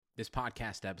This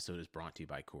podcast episode is brought to you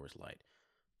by Coors Light.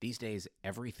 These days,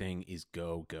 everything is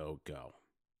go, go, go.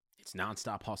 It's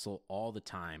nonstop hustle all the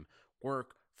time.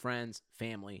 Work, friends,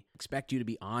 family expect you to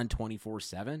be on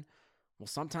 24/7. Well,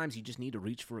 sometimes you just need to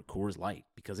reach for a Coors Light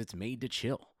because it's made to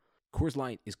chill. Coors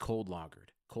Light is cold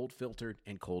lagered, cold filtered,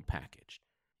 and cold packaged.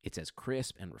 It's as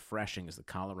crisp and refreshing as the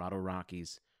Colorado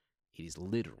Rockies. It is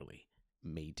literally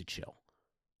made to chill.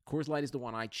 Coors Light is the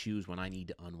one I choose when I need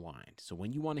to unwind. So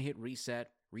when you want to hit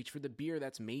reset, reach for the beer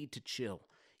that's made to chill.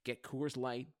 Get Coors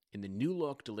Light in the new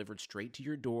look delivered straight to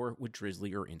your door with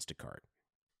Drizzly or Instacart.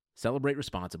 Celebrate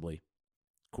responsibly.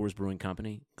 Coors Brewing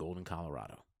Company, Golden,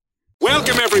 Colorado.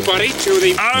 Welcome, everybody, to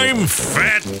the I'm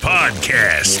Fat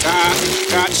podcast.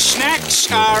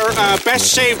 Snacks are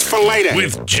best saved for later.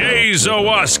 With Jay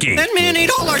Zawoski. That man ate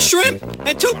all our shrimp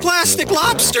and 2 plastic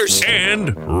lobsters.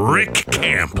 And Rick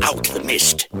Camp. Out the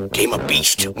mist came a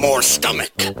beast more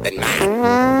stomach than man.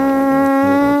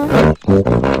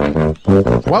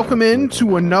 Welcome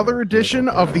into another edition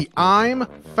of the I'm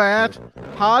Fat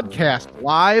podcast,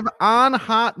 live on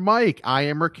Hot Mic. I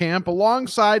am Rick Camp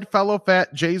alongside fellow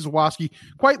fat Jay Zawoski,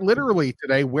 quite literally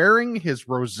today wearing his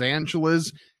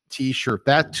Rosangelas t-shirt.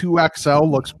 That 2XL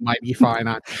looks mighty fine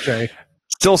on Jay.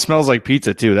 Still smells like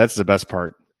pizza too. That's the best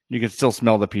part. You can still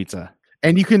smell the pizza.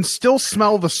 And you can still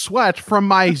smell the sweat from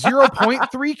my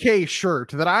 0.3K shirt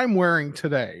that I'm wearing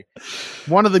today.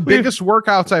 One of the biggest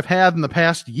workouts I've had in the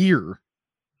past year.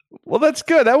 Well, that's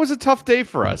good. That was a tough day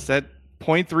for us. That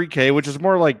 0.3K, which is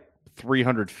more like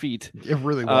 300 feet. It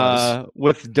really was.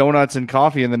 With donuts and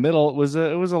coffee in the middle. It was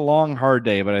a long, hard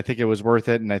day, but I think it was worth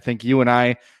it. And I think you and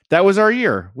I, that was our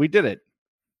year. We did it.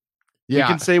 Yeah.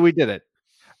 We can say we did it.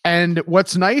 And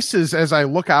what's nice is as I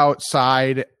look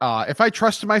outside, if I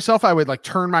trusted myself, I would like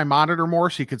turn my monitor more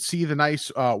so you could see the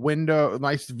nice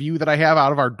nice view that I have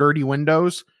out of our dirty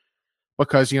windows,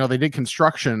 because, you know, they did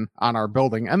construction on our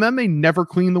building and then they never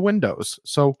clean the windows.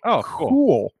 So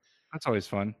cool. That's always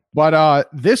fun. But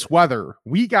this weather,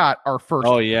 we got our first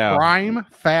prime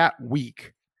fat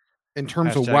week in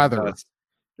terms of weather. Nuts.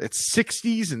 It's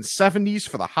 60s and 70s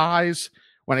for the highs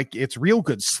when it's real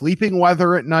good sleeping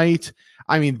weather at night.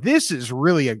 I mean, this is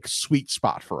really a sweet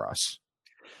spot for us.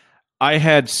 I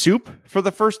had soup for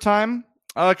the first time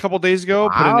a couple days ago.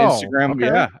 Wow. Put an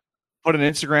Instagram, put an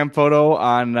Instagram photo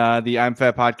on the I'm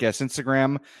Fat Podcast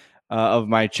Instagram of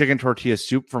my chicken tortilla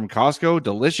soup from Costco.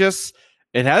 Delicious.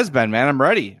 It has been, man. I'm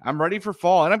ready. I'm ready for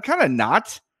fall, and I'm kind of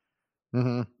not.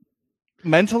 Mm-hmm.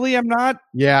 Mentally, I'm not.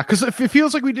 Yeah, because it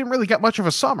feels like we didn't really get much of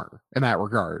a summer in that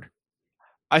regard.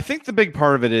 I think the big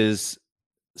part of it is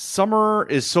summer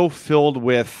is so filled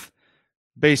with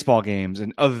baseball games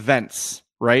and events,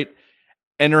 right?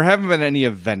 And there haven't been any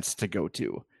events to go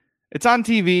to. It's on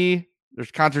TV.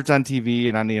 There's concerts on TV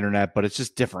and on the internet, but it's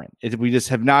just different. We just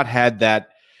have not had that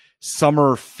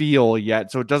summer feel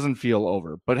yet, so it doesn't feel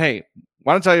over. But hey,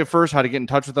 why don't I tell you first how to get in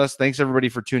touch with us? Thanks everybody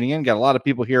for tuning in. Got a lot of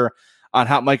people here on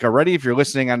Hot Mic already. If you're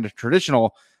listening on the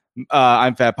traditional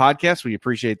I'm Fat podcast, we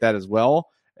appreciate that as well.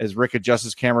 As Rick adjusts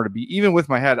his camera to be even with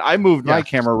my head. I moved my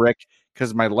camera, Rick,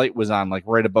 because my light was on like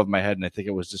right above my head, and I think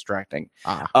it was distracting.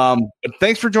 But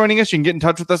thanks for joining us. You can get in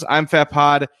touch with us. I'm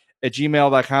fatpod at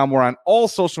gmail.com. We're on all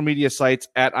social media sites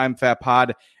at I'm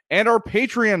fatpod, and our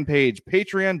Patreon page,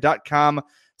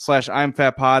 patreon.com/I'm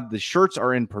fatpod. The shirts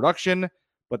are in production,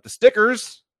 but the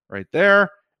stickers right there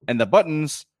and the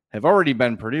buttons have already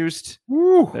been produced.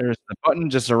 Woo. There's the button,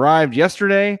 just arrived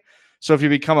yesterday. So if you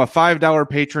become a $5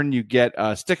 patron, you get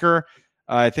a sticker.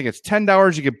 I think it's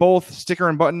 $10. You get both sticker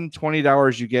and button.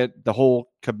 $20. You get the whole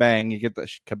kabang. You get the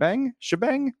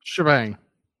shebang.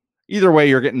 Either way,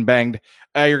 you're getting banged.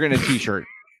 You're getting a T-shirt.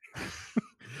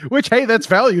 Which, hey, that's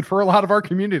valued for a lot of our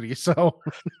community. So,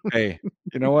 hey,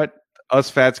 you know what? Us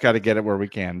fats got to get it where we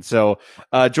can. So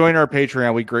join our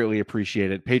Patreon. We greatly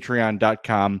appreciate it.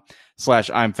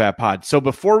 Patreon.com/I'm Fat Pod. So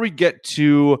before we get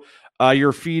to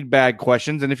your feedback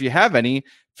questions, and if you have any,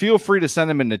 feel free to send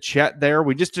them in the chat there.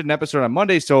 We just did an episode on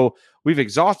Monday, so we've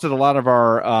exhausted a lot of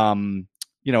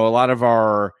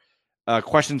our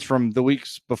questions from the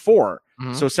weeks before.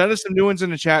 Mm-hmm. So send us some new ones in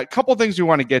the chat. A couple things we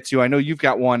want to get to. I know you've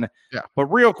got one, but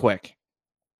real quick.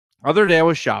 Other day I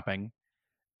was shopping,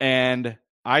 and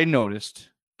I noticed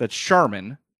that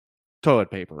Charmin toilet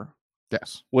paper,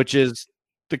 which is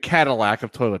the Cadillac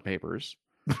of toilet papers,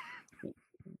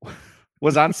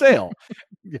 was on sale.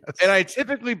 And I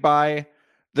typically buy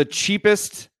the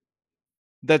cheapest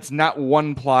that's not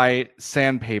one ply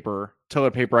sandpaper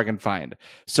toilet paper I can find.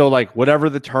 So like whatever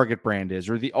the Target brand is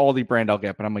or the Aldi brand I'll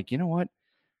get. But I'm like, you know what?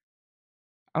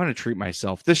 I'm going to treat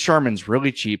myself. This Charmin's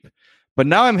really cheap. But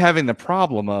now I'm having the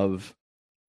problem of,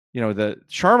 you know, the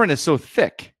Charmin is so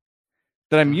thick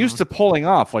that I'm used to pulling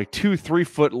off like 2-3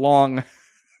 foot long,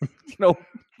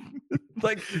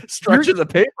 like stretches of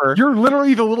paper. You're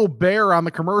literally the little bear on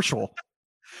the commercial.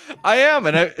 I am.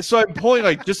 And so I'm pulling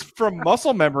like just from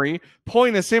muscle memory,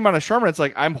 pulling the same amount of Charmin. It's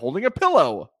like I'm holding a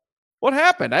pillow. What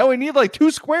happened? I only need like 2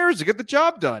 squares to get the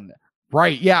job done.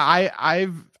 Right. Yeah.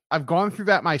 I've gone through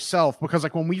that myself because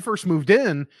like when we first moved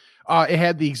in, it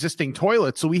had the existing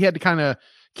toilet. So we had to kind of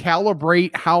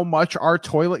calibrate how much our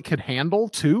toilet could handle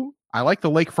too. I like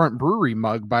the Lakefront Brewery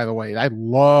mug, by the way. I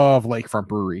love Lakefront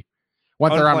Brewery.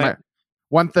 Went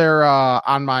there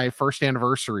on my first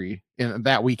anniversary in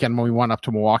that weekend when we went up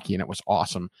to Milwaukee, and it was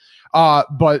awesome.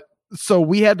 But so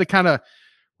we had to kind of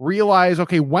realize,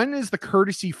 okay, when is the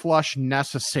courtesy flush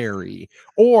necessary,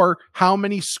 or how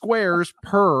many squares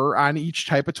per on each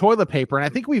type of toilet paper? And I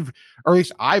think or at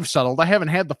least I've settled. I haven't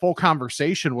had the full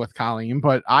conversation with Colleen,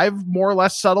 but I've more or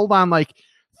less settled on like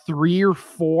 3 or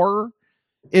 4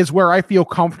 is where I feel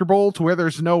comfortable, to where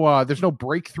there's no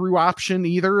breakthrough option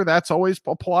either. That's always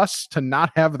a plus to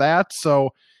not have that.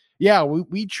 So yeah,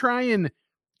 we try and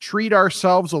treat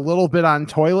ourselves a little bit on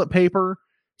toilet paper.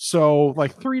 So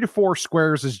like 3 to 4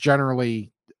 squares is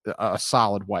generally a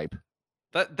solid wipe.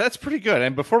 That's pretty good.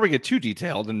 And before we get too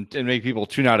detailed and make people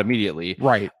tune out immediately,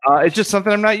 right? It's just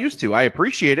something I'm not used to. I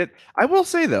appreciate it. I will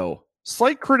say though,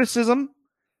 slight criticism.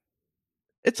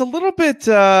 It's a little bit,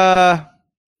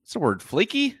 what's the word?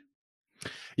 Flaky?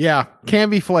 Yeah, can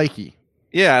be flaky.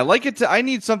 Yeah, I like it. I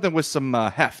need something with some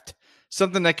heft,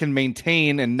 something that can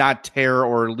maintain and not tear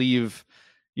or leave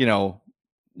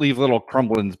little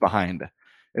crumblings behind,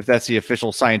 if that's the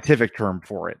official scientific term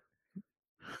for it.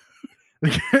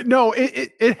 No,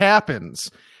 it happens.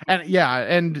 And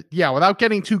without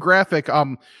getting too graphic,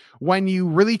 when you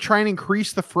really try and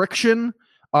increase the friction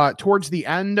towards the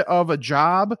end of a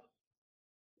job,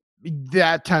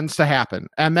 that tends to happen.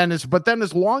 And then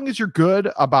as long as you're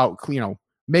good about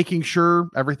making sure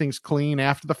everything's clean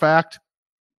after the fact,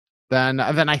 then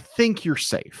I think you're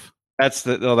safe. That's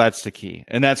the key.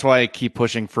 And that's why I keep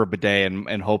pushing for a bidet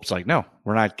and hopes like, no,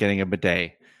 we're not getting a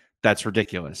bidet. That's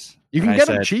ridiculous. You can get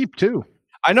them cheap too.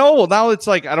 I know. Well, now it's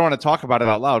like, I don't want to talk about it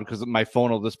out loud because my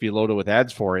phone will just be loaded with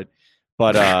ads for it.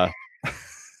 But,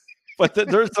 but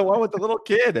there's the one with the little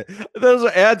kid. Those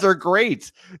ads are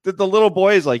great. That the little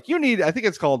boy is like, I think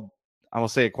it's called, I will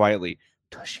say it quietly,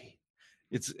 Tushy.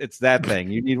 It's that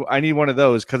thing. I need one of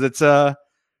those because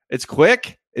it's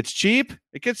quick. It's cheap.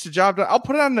 It gets the job done. I'll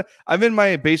put it on. I'm in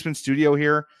my basement studio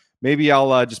here. Maybe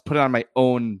I'll just put it on my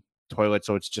own toilet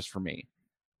so it's just for me.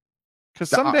 Because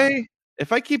someday,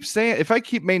 if I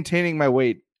keep maintaining my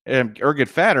weight or get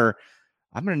fatter,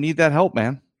 I'm gonna need that help,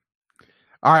 man.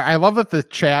 All right, I love that the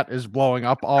chat is blowing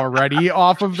up already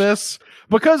off of this,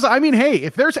 because I mean, hey,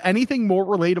 if there's anything more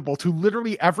relatable to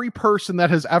literally every person that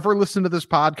has ever listened to this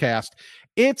podcast,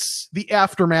 it's the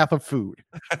aftermath of food.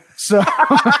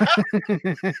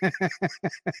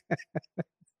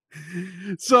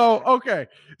 So, okay.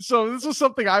 So this is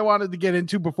something I wanted to get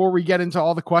into before we get into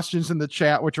all the questions in the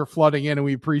chat, which are flooding in, and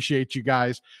we appreciate you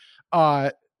guys.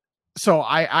 So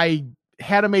I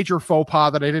had a major faux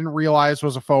pas that I didn't realize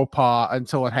was a faux pas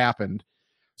until it happened.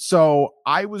 So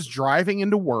I was driving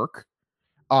into work.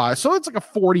 So it's like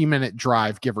a 40-minute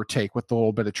drive, give or take, with the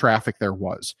little bit of traffic there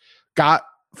was. Got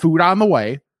food on the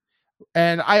way,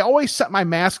 and I always set my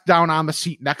mask down on the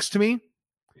seat next to me.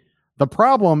 The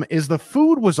problem is the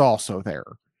food was also there.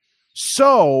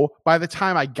 So by the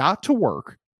time I got to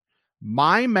work,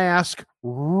 my mask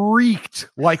reeked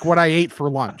like what I ate for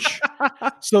lunch.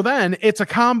 So then it's a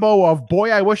combo of,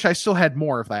 boy, I wish I still had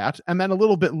more of that. And then a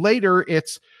little bit later,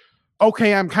 it's,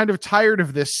 okay, I'm kind of tired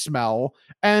of this smell.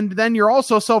 And then you're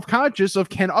also self-conscious of,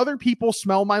 can other people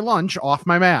smell my lunch off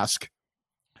my mask?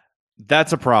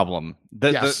 That's a problem.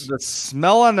 The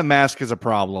smell on the mask is a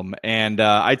problem. And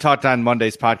I talked on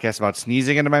Monday's podcast about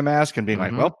sneezing into my mask and being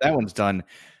like, well, that one's done.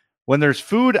 When there's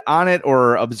food on it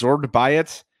or absorbed by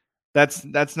it, that's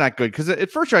not good. Because at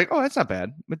first you're like, oh, that's not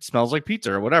bad. It smells like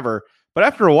pizza or whatever. But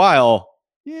after a while,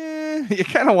 you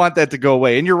kind of want that to go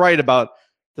away. And you're right about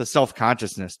the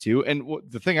self-consciousness too. And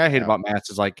the thing I hate about masks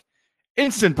is like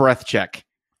instant breath check.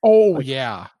 Oh,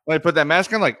 yeah. When I put that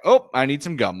mask on, like, oh, I need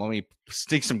some gum. Let me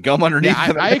stick some gum underneath.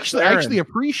 Yeah, I actually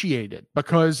appreciate it,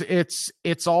 because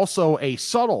it's also a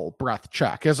subtle breath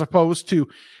check as opposed to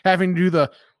having to do the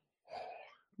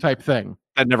type thing.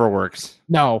 That never works.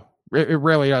 No, it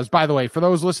really does. By the way, for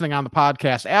those listening on the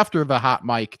podcast after the hot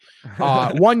mic,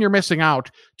 1, you're missing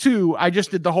out. 2, I just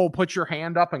did the whole put your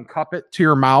hand up and cup it to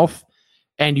your mouth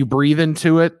and you breathe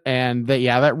into it. And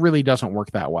that really doesn't work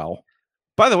that well.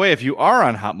 By the way, if you are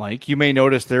on hot mic, you may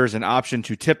notice there's an option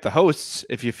to tip the hosts.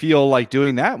 If you feel like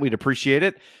doing that, we'd appreciate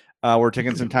it. We're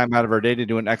taking some time out of our day to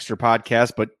do an extra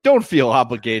podcast, but don't feel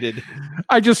obligated.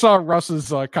 I just saw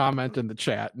Russ's comment in the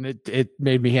chat, and it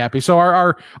made me happy. So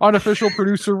our unofficial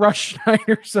producer, Russ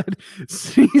Schneider, said,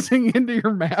 sneezing into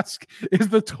your mask is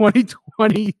the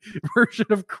 2020 version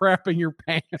of crapping your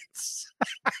pants.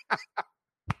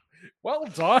 Well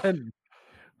done.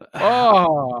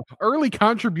 Oh, early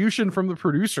contribution from the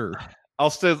producer. I'll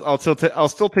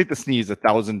still take the sneeze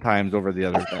 1,000 times over the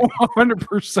other thing.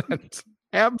 100%.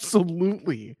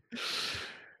 Absolutely.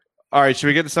 All right, should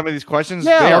we get to some of these questions?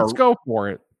 Yeah, let's go for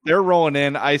it. They're rolling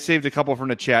in. I saved a couple from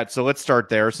the chat, so let's start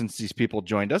there since these people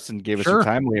joined us and gave us some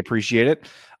time. We appreciate it.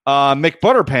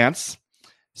 McButterpants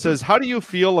says, how do you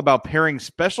feel about pairing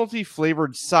specialty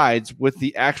flavored sides with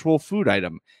the actual food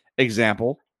item?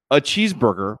 Example, a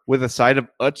cheeseburger with a side of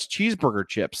Utz cheeseburger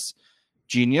chips.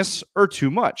 Genius or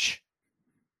too much?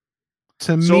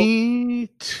 To me,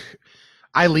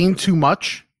 I lean too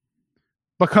much,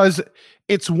 because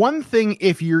it's one thing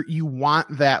if you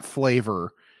want that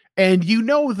flavor and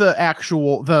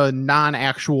the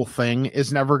non-actual thing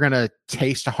is never going to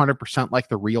taste 100% like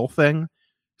the real thing.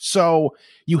 So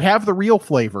you have the real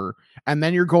flavor and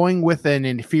then you're going with an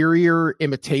inferior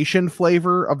imitation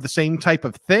flavor of the same type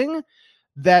of thing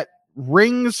that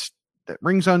rings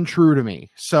untrue to me.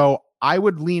 So I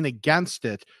would lean against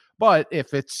it. But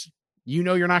if it's,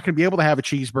 you're not going to be able to have a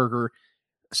cheeseburger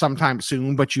sometime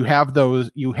soon, but you have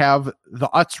the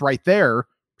Utz right there.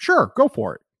 Sure, go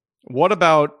for it. What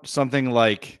about something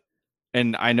like,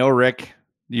 and I know, Rick,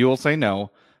 you will say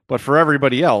no, but for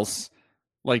everybody else,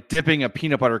 like dipping a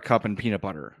peanut butter cup in peanut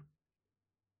butter?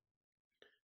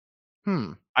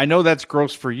 I know that's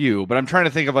gross for you, but I'm trying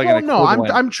to think of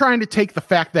I'm trying to take the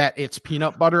fact that it's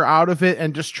peanut butter out of it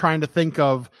and just trying to think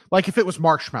of like if it was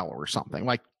marshmallow or something,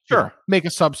 like sure, make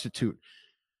a substitute.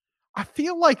 I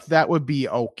feel like that would be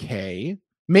okay.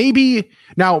 Maybe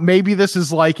this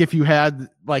is like if you had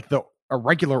like a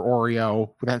regular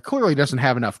Oreo that clearly doesn't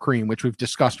have enough cream, which we've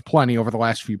discussed plenty over the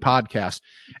last few podcasts,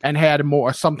 and had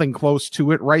something close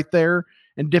to it right there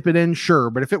and dip it in, sure.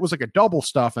 But if it was like a double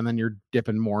stuff and then you're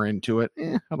dipping more into it,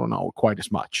 I don't know quite as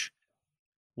much.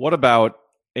 What about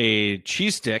a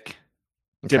cheese stick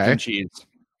dipped in cheese?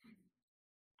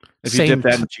 If you dip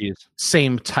that in cheese.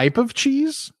 Same type of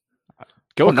cheese?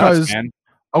 Go nuts, man.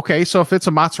 Okay, so if it's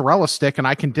a mozzarella stick and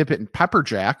I can dip it in pepper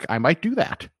jack, I might do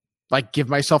that. Like give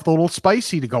myself the little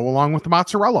spicy to go along with the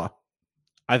mozzarella.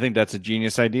 I think that's a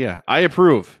genius idea. I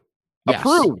approve. Yes.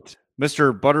 Approved.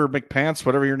 Mr. Butter McPants,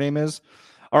 whatever your name is.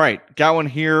 All right, got one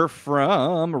here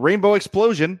from Rainbow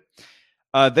Explosion.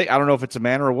 I don't know if it's a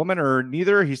man or a woman or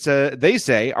neither. They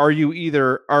say, are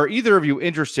either of you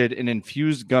interested in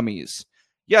infused gummies?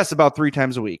 Yes, about 3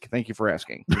 times a week. Thank you for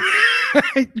asking.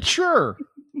 Sure.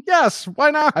 Yes,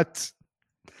 why not?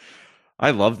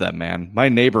 I love them, man. My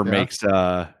neighbor makes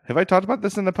have I talked about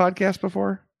this in the podcast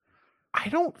before? I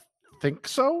don't think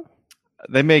so.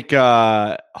 They make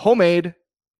homemade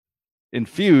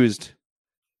infused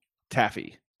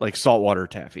taffy, like saltwater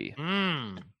taffy.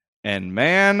 And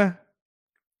man,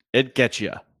 it gets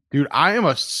you. Dude, I am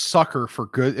a sucker for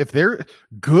good. If they're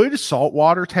good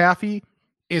saltwater taffy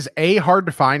is A, hard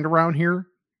to find around here,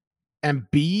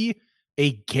 and B,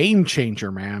 a game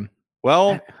changer, man.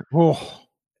 Well,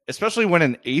 especially when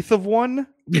an eighth of one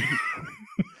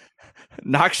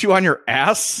knocks you on your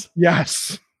ass.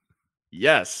 Yes.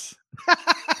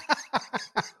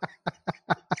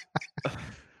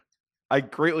 I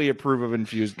greatly approve of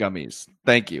infused gummies.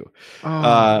 Thank you.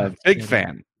 Big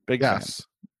fan. Big fan.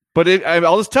 But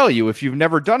I'll just tell you, if you've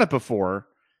never done it before,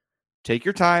 take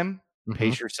your time,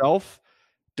 pace yourself.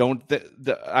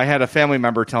 I had a family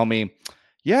member tell me,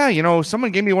 yeah,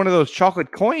 someone gave me one of those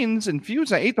chocolate coins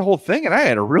infused. I ate the whole thing and I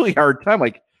had a really hard time.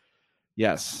 Like,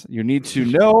 yes, you need to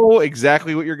know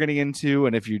exactly what you're getting into.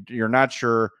 And if you're not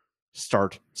sure,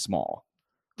 start small.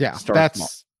 Yeah,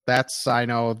 that's I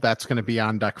know that's going to be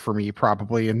on deck for me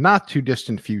probably in not too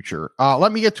distant future.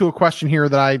 Let me get to a question here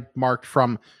that I marked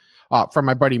from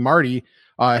my buddy Marty.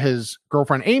 His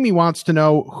girlfriend Amy wants to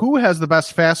know who has the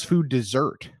best fast food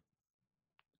dessert.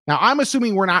 Now, I'm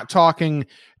assuming we're not talking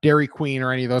Dairy Queen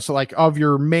or any of those, so like of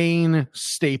your main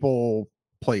staple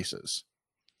places.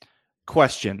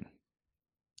 Question.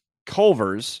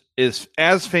 Culver's is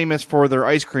as famous for their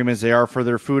ice cream as they are for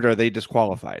their food. Are they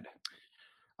disqualified?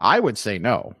 I would say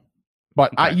no.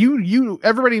 But okay.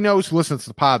 Everybody knows who listens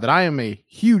to the pod that I am a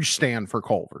huge stan for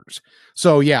Culver's.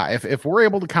 So yeah, if we're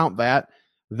able to count that,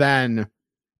 then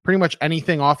pretty much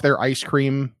anything off their ice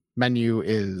cream menu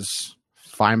is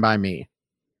fine by me.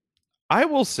 I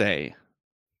will say,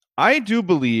 I do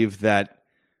believe that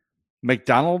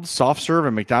McDonald's soft serve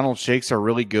and McDonald's shakes are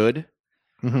really good.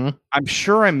 I'm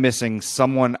sure I'm missing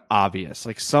someone obvious,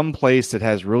 like some place that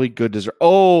has really good dessert.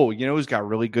 Oh, you know who's got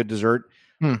really good dessert?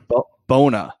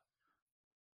 Bona.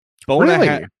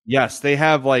 Really? Yes, they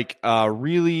have like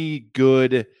really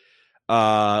good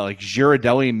like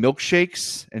Ghirardelli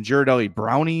milkshakes and Ghirardelli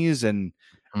brownies, and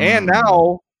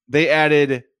now they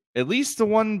added at least the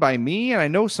one by me, and I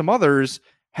know some others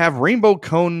have rainbow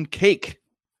cone cake. Have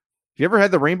you ever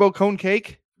had the rainbow cone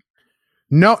cake?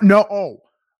 No. Oh,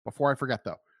 before I forget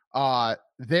though,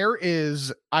 there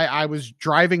is. I was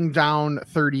driving down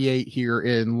 38 here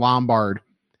in Lombard,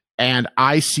 and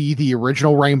I see the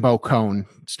original rainbow cone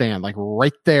stand like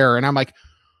right there, and I'm like,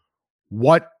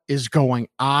 what is going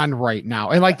on right now?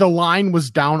 And like the line was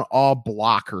down a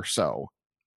block or so.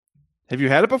 Have you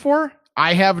had it before?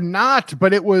 I have not,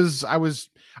 but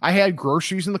I had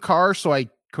groceries in the car, so I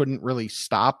couldn't really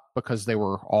stop because there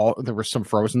was some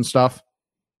frozen stuff.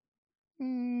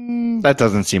 That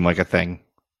doesn't seem like a thing.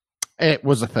 It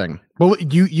was a thing. Well,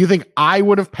 you think I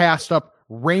would have passed up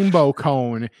rainbow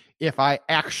cone if I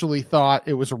actually thought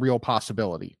it was a real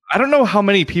possibility? I don't know how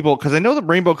many people, because I know the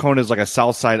rainbow cone is like a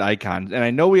South Side icon, and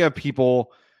I know we have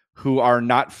people who are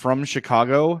not from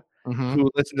Chicago who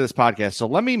listen to this podcast. So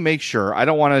let me make sure. I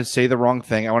don't want to say the wrong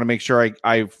thing. I want to make sure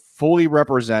I fully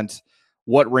represent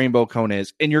what rainbow cone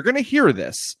is. And you're going to hear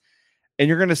this, and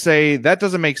you're going to say, that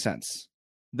doesn't make sense.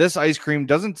 This ice cream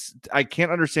I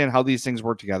can't understand how these things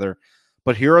work together.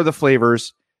 But here are the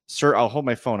flavors. Sir, I'll hold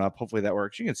my phone up. Hopefully that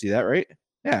works. You can see that, right?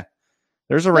 Yeah.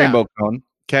 There's a rainbow cone.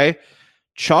 Okay.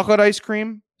 Chocolate ice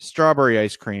cream, strawberry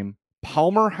ice cream,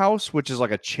 Palmer House, which is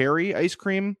like a cherry ice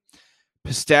cream,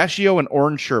 pistachio, and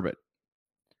orange sherbet.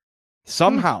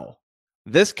 Somehow,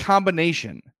 this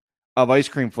combination of ice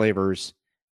cream flavors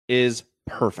is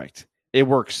perfect. It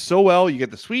works so well. You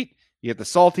get the sweet, you get the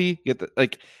salty, you get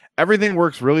the everything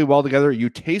works really well together. You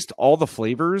taste all the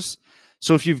flavors.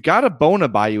 So if you've got a Bona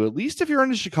by you, at least if you're in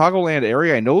the Chicagoland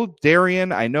area, I know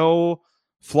Darien, I know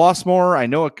Flossmoor, I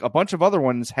know a bunch of other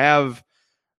ones have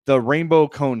the rainbow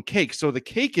cone cake. So the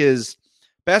cake is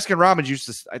Baskin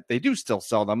Robbins they do still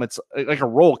sell them. It's like a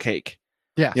roll cake.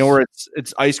 Yeah. You know, where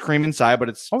it's ice cream inside, but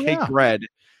it's cake bread.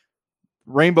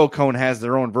 Rainbow Cone has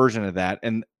their own version of that.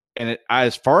 And it,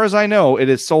 as far as I know, it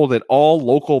is sold at all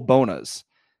local Bonas.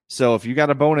 So if you got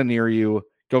a Bona near you,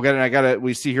 go get it.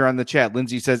 We see here on the chat,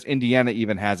 Lindsay says Indiana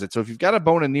even has it. So if you've got a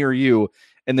Bona near you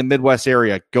in the Midwest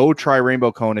area, go try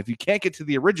Rainbow Cone. If you can't get to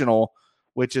the original,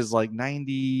 which is like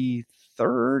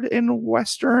 93rd in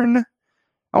Western,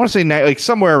 I want to say like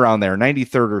somewhere around there,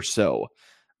 93rd or so.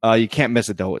 You can't miss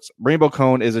it though. Rainbow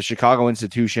Cone is a Chicago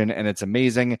institution, and it's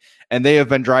amazing. And they have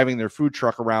been driving their food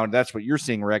truck around. That's what you're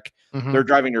seeing, Rick. They're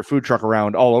driving their food truck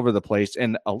around all over the place.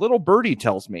 And a little birdie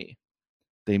tells me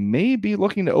they may be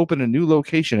looking to open a new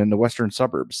location in the western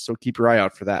suburbs. So keep your eye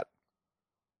out for that.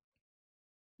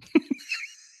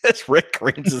 That's Rick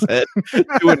cranes his head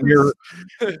doing your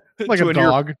like a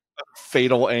dog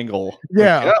fatal angle.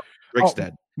 Yeah. Like, Rick's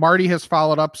dead. Marty has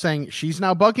followed up saying she's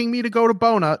now bugging me to go to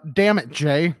Bona. Damn it,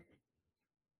 Jay.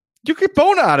 You get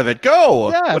Bona out of it. Go.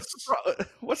 Yes.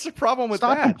 What's the problem with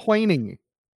Stop that? complaining.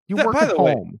 You work by at the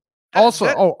way, home.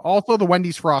 Also the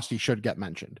Wendy's Frosty should get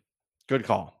mentioned. Good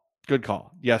call.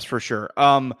 Yes, for sure.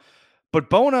 But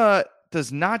Bona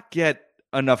does not get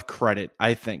enough credit,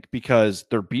 I think, because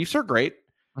their beefs are great.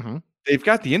 They've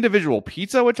got the individual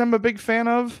pizza, which I'm a big fan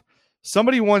of.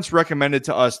 Somebody once recommended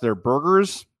to us their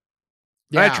burgers.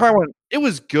 Yeah. I tried one. It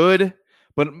was good,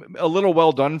 but a little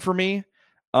well done for me.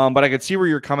 But I could see where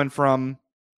you're coming from.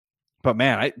 But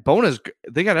man, Bona's,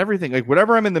 they got everything. Like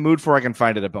whatever I'm in the mood for, I can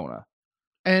find it at Bona.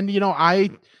 And you know,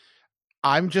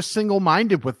 I'm just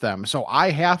single-minded with them, so I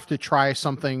have to try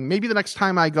something. Maybe the next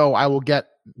time I go, I will get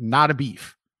not a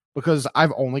beef because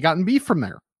I've only gotten beef from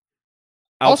there.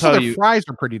 Their fries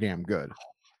are pretty damn good.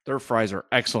 Their fries are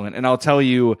excellent, and I'll tell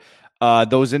you,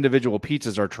 those individual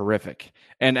pizzas are terrific.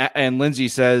 And Lindsay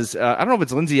says, I don't know if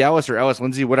it's Lindsay Ellis or Ellis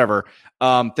Lindsay, whatever.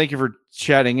 Thank you for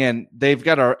chatting in. They've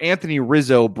got our Anthony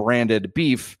Rizzo branded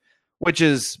beef, which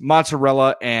is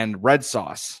mozzarella and red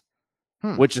sauce,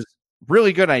 which is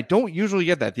really good. I don't usually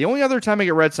get that. The only other time I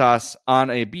get red sauce on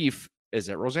a beef is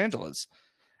at Rosangela's.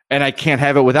 And I can't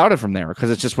have it without it from there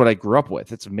because it's just what I grew up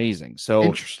with. It's amazing. So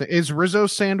interesting. Is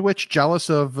Rizzo's sandwich jealous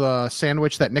of the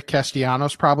sandwich that Nick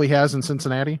Castellanos probably has in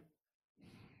Cincinnati?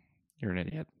 You're an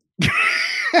idiot.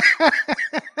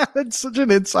 That's such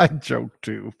an inside joke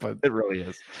too, but it really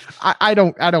is. I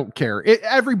don't care.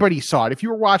 Everybody saw it. If you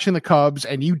were watching the Cubs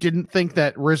and you didn't think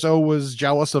that Rizzo was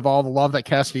jealous of all the love that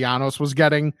Castellanos was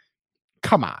getting,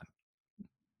 come on.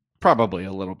 Probably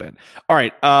a little bit. All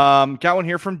right. Got one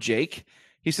here from Jake.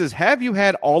 He says, have you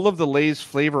had all of the Lay's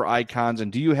flavor icons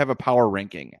and do you have a power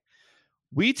ranking?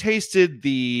 We tasted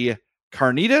the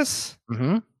Carnitas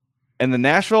and the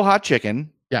Nashville hot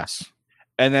chicken. Yes.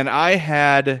 And then I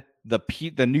had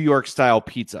the New York style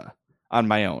pizza on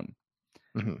my own.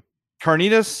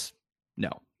 Carnitas,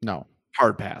 no,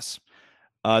 hard pass.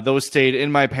 Those stayed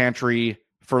in my pantry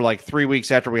for like 3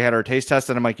 weeks after we had our taste test.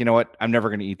 And I'm like, you know what? I'm never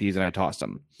going to eat these. And I tossed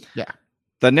them. Yeah.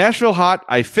 The Nashville hot,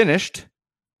 I finished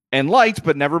and liked,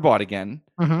 but never bought again.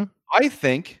 I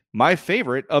think my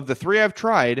favorite of the 3 I've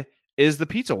tried is the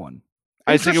pizza one.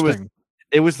 I think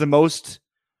it was the most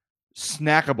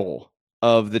snackable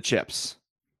of the chips.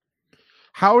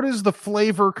 How does the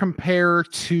flavor compare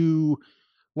to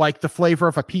like the flavor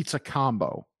of a pizza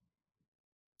combo?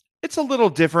 It's a little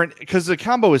different because the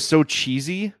combo is so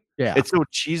cheesy. Yeah. It's so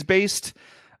cheese based.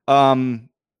 Here's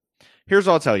what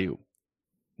I'll tell you.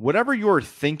 Whatever you're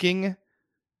thinking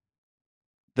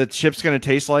the chip's going to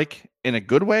taste like in a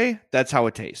good way, that's how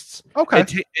it tastes. Okay.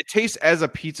 It tastes as a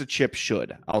pizza chip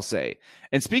should, I'll say.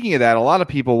 And speaking of that, a lot of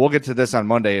people, we'll get to this on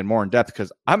Monday and more in depth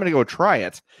because I'm going to go try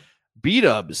it.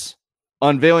 B-Dubs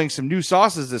unveiling some new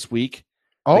sauces this week.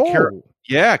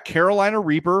 Carolina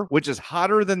Reaper, which is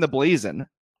hotter than the Blazin'.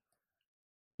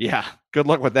 Yeah, good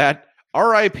luck with that.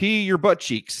 R.I.P. your butt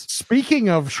cheeks. Speaking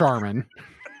of Charmin.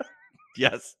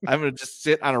 Yes, I'm going to just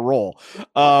sit on a roll.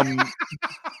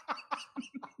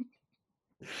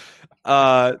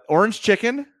 Orange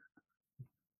chicken,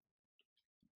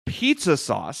 pizza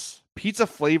sauce, pizza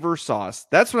flavor sauce.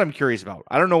 That's what I'm curious about.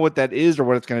 I don't know what that is or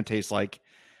what it's going to taste like.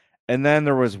 And then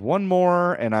there was one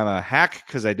more, and I'm a hack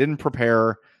because I didn't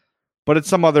prepare, but it's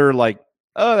some other like,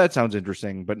 oh, that sounds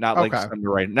interesting, but not like something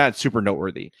right, not super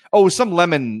noteworthy. Oh, something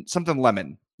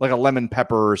lemon, like a lemon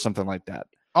pepper or something like that.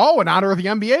 Oh, in honor of the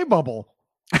NBA bubble.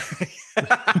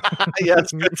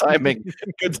 Yes, good timing.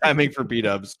 Good timing for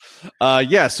B-Dubs.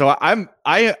 So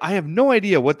I have no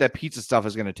idea what that pizza stuff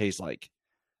is going to taste like.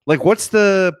 Like, what's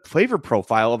the flavor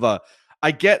profile of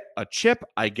I get a chip,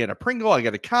 I get a Pringle, I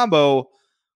get a combo,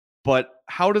 but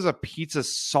how does a pizza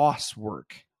sauce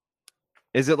work?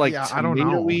 Is it like I don't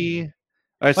know.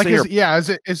 Like, is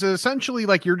it essentially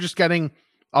like you're just getting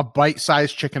a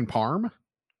bite-sized chicken parm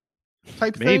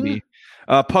type thing? Maybe.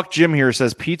 Puck Jim here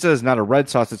says pizza is not a red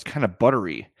sauce. It's kind of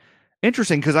buttery.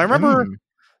 Interesting, because I remember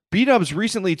B-Dubs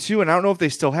recently too, and I don't know if they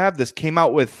still have this, came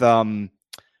out with a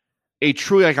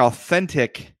truly like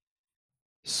authentic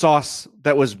sauce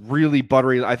that was really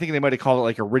buttery. I think they might have called it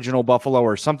like Original Buffalo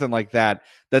or something like that.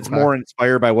 That's more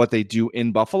inspired by what they do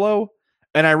in Buffalo.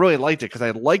 And I really liked it because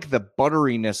I like the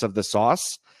butteriness of the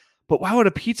sauce. But why would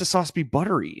a pizza sauce be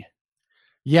buttery?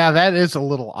 Yeah, that is a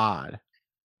little odd.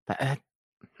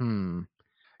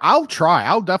 I'll try.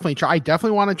 I'll definitely try. I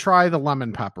definitely want to try the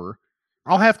lemon pepper.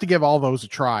 I'll have to give all those a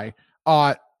try.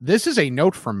 This is a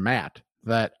note from Matt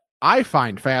that I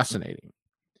find fascinating.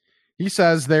 He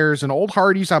says there's an old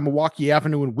Hardee's on Milwaukee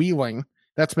Avenue in Wheeling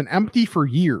that's been empty for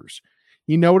years.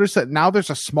 He noticed that now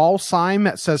there's a small sign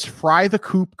that says "Fry the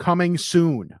Coop coming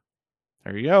soon."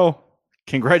 There you go.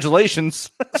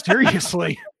 Congratulations.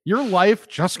 Seriously, your life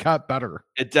just got better.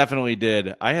 It definitely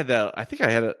did. I had that. I think I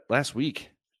had it last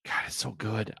week. God, it's so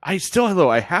good. I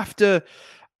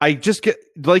just get,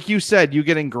 like you said, you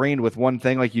get ingrained with one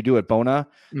thing like you do at Bona.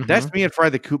 That's me at Fry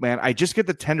the Coop, man. I just get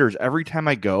the tenders every time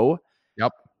I go.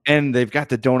 Yep. And they've got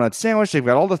the donut sandwich. They've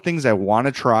got all the things I want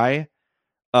to try.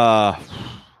 I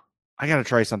got to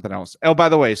try something else. Oh, by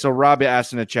the way, so Rob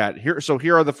asked in the chat here. So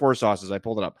here are the 4 sauces. I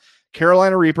pulled it up: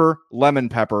 Carolina Reaper, lemon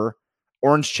pepper,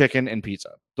 orange chicken, and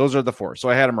pizza. Those are the 4. So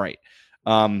I had them right.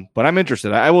 But I'm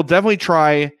interested. I will definitely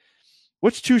try.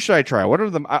 Which 2 should I try? What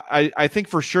are them? I think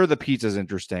for sure the pizza is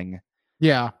interesting.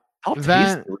 Yeah. I'll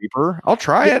taste the Reaper. I'll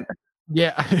try it.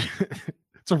 Yeah.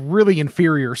 It's a really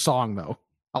inferior song, though.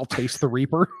 I'll taste the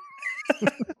Reaper.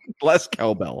 Less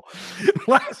cowbell.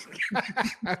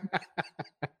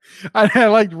 I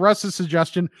liked Russ's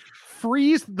suggestion.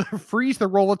 Freeze the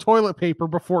roll of toilet paper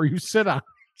before you sit on.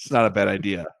 It's not a bad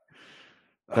idea.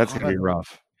 That's going to be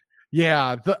rough.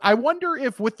 Yeah. I wonder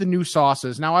if with the new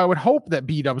sauces, now I would hope that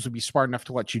B-Dubs would be smart enough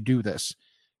to let you do this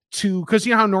because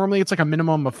you know how normally it's like a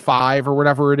minimum of 5 or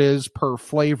whatever it is per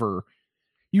flavor.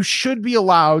 You should be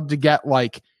allowed to get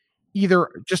like either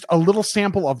just a little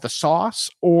sample of the sauce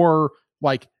or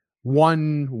like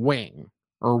one wing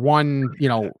or one,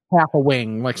 half a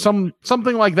wing, like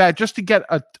something like that, just to get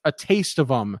a taste of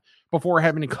them before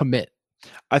having to commit.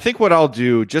 I think what I'll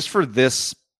do just for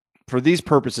these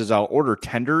purposes, I'll order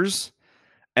tenders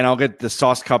and I'll get the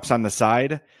sauce cups on the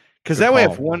side. Because that way,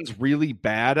 if one's really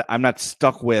bad, I'm not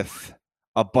stuck with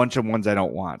a bunch of ones I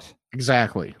don't want.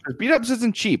 Exactly. B-Dubs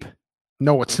isn't cheap.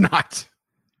 No, it's not.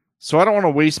 So I don't want to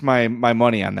waste my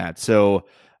money on that. So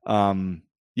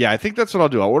yeah, I think that's what I'll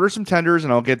do. I'll order some tenders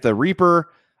and I'll get the Reaper.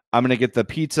 I'm going to get the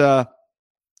pizza.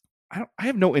 I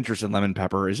have no interest in lemon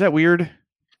pepper. Is that weird?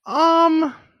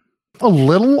 A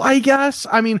little, I guess.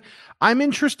 I mean, I'm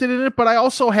interested in it, but I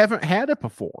also haven't had it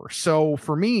before. So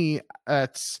for me,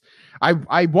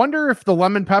 I wonder if the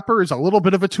lemon pepper is a little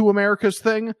bit of a Two Americas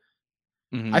thing.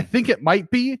 Mm-hmm. I think it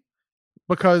might be,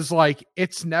 because like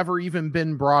it's never even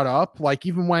been brought up. Like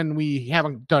even when we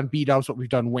haven't done B-dubs, but we've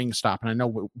done Wingstop, and I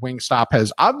know Wingstop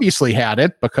has obviously had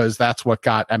it because that's what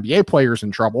got NBA players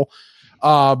in trouble.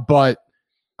 But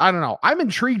I don't know. I'm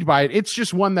intrigued by it. It's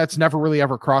just one that's never really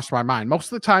ever crossed my mind. Most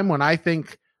of the time when I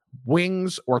think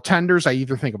wings or tenders, I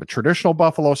either think of a traditional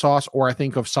buffalo sauce or I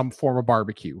think of some form of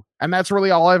barbecue. And that's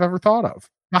really all I've ever thought of.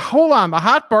 Now, hold on. The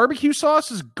hot barbecue sauce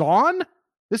is gone?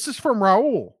 This is from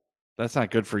Raul. That's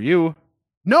not good for you.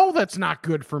 No, that's not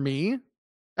good for me.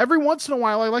 Every once in a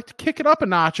while, I like to kick it up a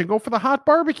notch and go for the hot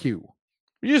barbecue.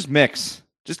 You just mix.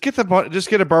 Just get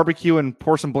a barbecue and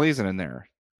pour some blazing in there.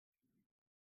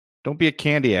 Don't be a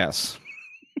candy ass.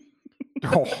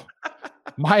 Oh,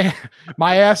 my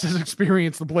ass has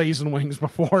experienced the blazing wings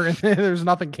before, and there's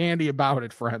nothing candy about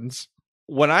it, friends.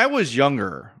 When I was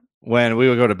younger, when we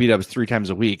would go to B-dubs 3 times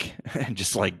a week and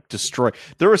just like destroy,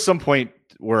 there was some point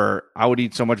where I would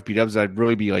eat so much B-dubs that I'd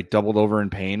really be like doubled over in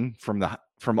pain from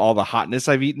all the hotness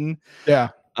I've eaten. Yeah.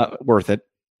 Worth it.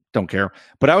 Don't care.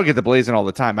 But I would get the blazing all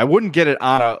the time. I wouldn't get it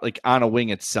on a wing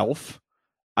itself.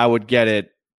 I would get it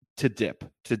to dip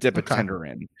a tender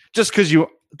in, just because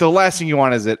the last thing you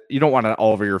want is you don't want it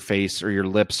all over your face or your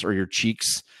lips or your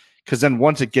cheeks, because then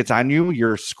once it gets on you,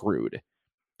 you're screwed.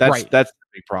 That's the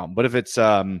big problem. But if it's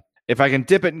if I can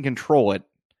dip it and control it,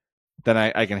 then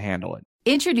I can handle it.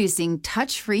 Introducing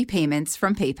touch-free payments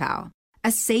from PayPal,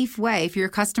 a safe way for your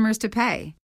customers to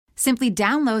pay. Simply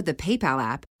download the PayPal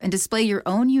app and display your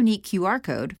own unique QR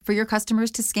code for your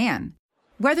customers to scan.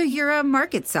 Whether you're a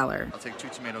market seller, I'll take 2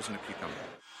 tomatoes and a cucumber,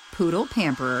 poodle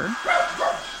pamperer,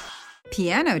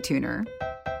 piano tuner,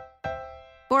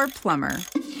 or plumber,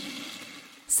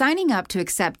 signing up to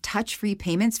accept touch-free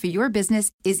payments for your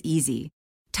business is easy.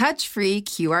 Touch-free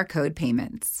QR code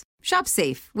payments. Shop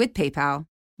safe with PayPal.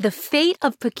 The fate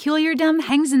of peculiardom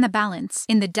hangs in the balance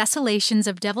in The Desolations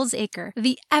of Devil's Acre,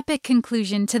 the epic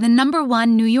conclusion to the #1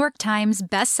 New York Times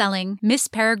best-selling Miss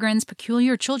Peregrine's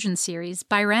Peculiar Children's series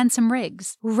by Ransom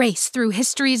Riggs. Race through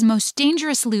history's most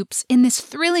dangerous loops in this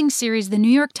thrilling series the New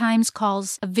York Times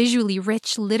calls a visually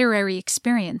rich literary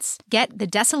experience. Get The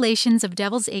Desolations of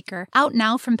Devil's Acre, out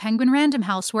now from Penguin Random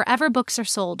House wherever books are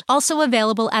sold, also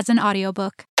available as an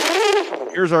audiobook.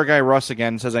 Here's our guy Russ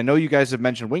again. Says, I know you guys have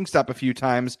mentioned Wingstop a few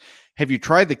times. Have you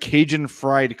tried the Cajun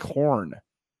fried corn?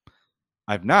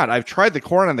 I've not. I've tried the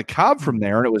corn on the cob from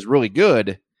there, and it was really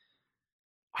good.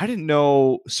 I didn't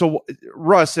know. So,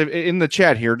 Russ, in the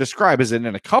chat here, describe, is it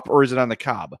in a cup or is it on the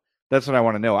cob? That's what I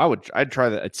want to know. I'd try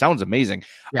that. It sounds amazing.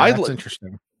 Yeah, that's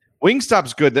interesting.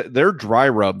 Wingstop's good. Their dry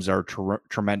rubs are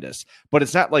tremendous, but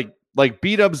it's not like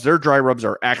B-dubs. Their dry rubs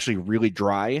are actually really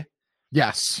dry.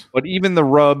 Yes. But even the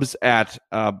rubs at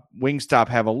Wingstop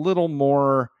have a little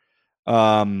more,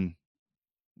 I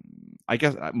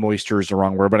guess moisture is the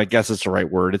wrong word, but I guess it's the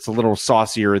right word. It's a little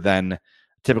saucier than a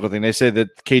typical thing. They say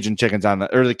that Cajun chicken's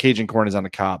the Cajun corn is on the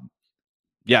cob.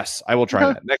 Yes, I will try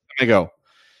that next time I go.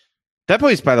 That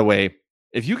place, by the way,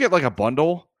 if you get like a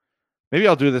bundle, maybe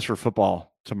I'll do this for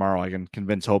football tomorrow. I can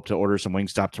convince Hope to order some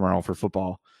Wingstop tomorrow for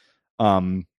football.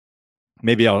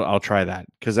 Maybe I'll try that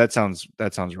because that sounds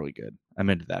really good. I'm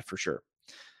into that for sure.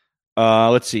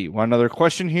 Let's see. One other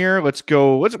question here. Let's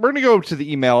go. We're going to go to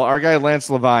the email. Our guy Lance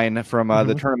Levine from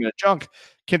the Tournament of Junk,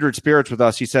 Kindred Spirits with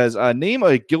us. He says, name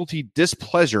a guilty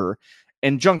displeasure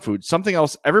in junk food. Something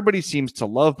else everybody seems to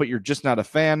love, but you're just not a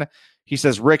fan. He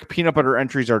says, Rick, peanut butter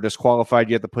entries are disqualified.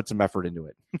 You have to put some effort into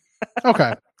it.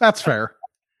 Okay. That's fair.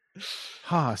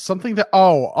 Something that,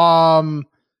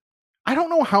 I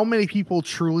don't know how many people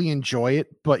truly enjoy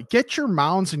it, but get your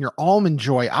Mounds and your Almond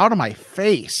Joy out of my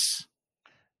face.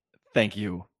 Thank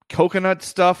you. Coconut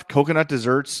stuff, coconut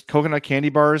desserts, coconut candy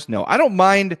bars. No, I don't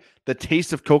mind the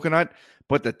taste of coconut,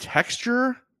 but the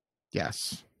texture.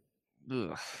 Yes.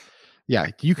 Ugh. Yeah.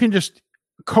 You can just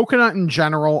coconut in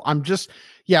general.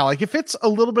 Like if it's a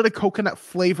little bit of coconut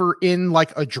flavor in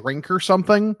like a drink or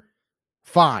something,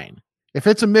 fine. If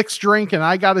it's a mixed drink and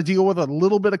I got to deal with a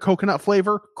little bit of coconut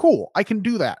flavor, cool, I can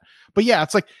do that. But yeah,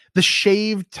 it's like the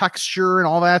shaved texture and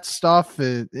all that stuff.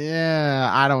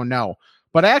 I don't know.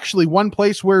 But actually, one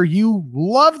place where you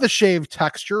love the shaved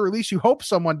texture, or at least you hope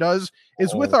someone does,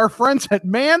 is with our friends at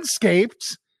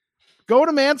Manscaped. Go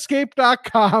to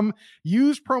manscaped.com,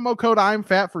 use promo code I'm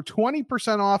fat for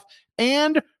 20% off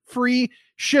and free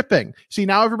shipping. See,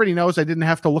 now everybody knows I didn't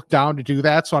have to look down to do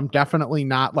that, so I'm definitely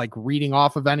not like reading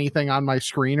off of anything on my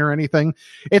screen or anything.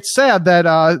 It's sad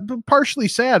that partially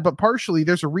sad, but partially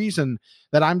there's a reason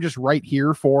that I'm just right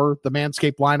here for the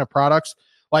Manscaped line of products,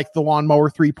 like the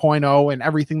Lawnmower 3.0 and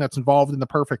everything that's involved in the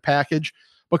perfect package,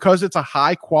 because it's a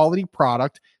high quality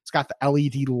product. It's got the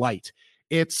LED light.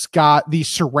 It's got the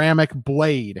ceramic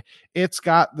blade. It's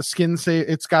got the skin safe.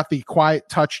 It's got the quiet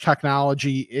touch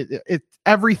technology. It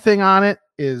everything on it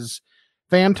is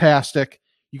fantastic.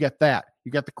 You get that.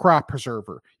 You get the crop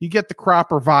preserver. You get the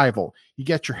crop revival. You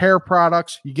get your hair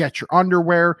products. You get your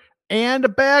underwear and a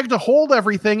bag to hold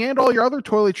everything and all your other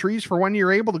toiletries for when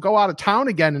you're able to go out of town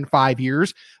again in 5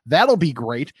 years. That'll be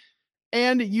great.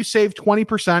 And you save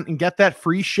 20% and get that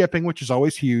free shipping, which is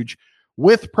always huge,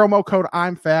 with promo code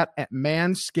I'm fat at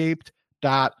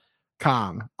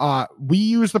manscaped.com. We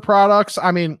use the products.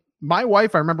 I mean, my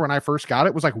wife, I remember when I first got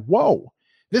it, was like, whoa,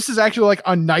 this is actually like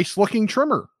a nice looking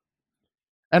trimmer.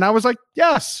 And I was like,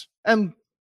 yes. And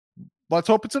let's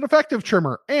hope it's an effective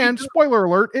trimmer. And spoiler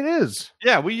alert, it is.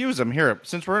 Yeah, we use them here.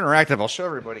 Since we're interactive, I'll show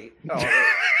everybody. Oh.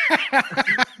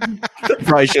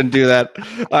 Probably shouldn't do that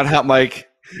on Hot Mic.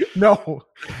 No,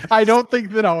 I don't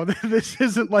think that. No, this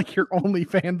isn't like your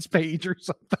OnlyFans page or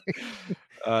something.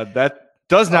 That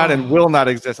does not and will not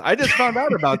exist. I just found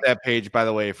out about that page, by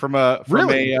the way, from I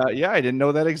didn't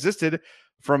know that existed.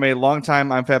 From a longtime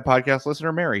I'm Fat podcast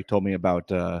listener, Mary told me about.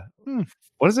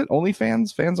 What is it?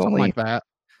 OnlyFans, fans Something only, like that.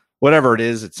 Whatever it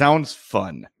is. It sounds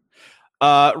fun.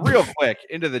 Real quick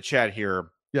into the chat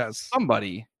here. Yes,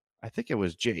 somebody. I think it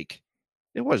was Jake.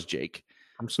 It was Jake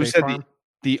who said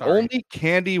the only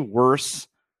candy worse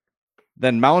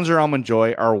than Mounds or Almond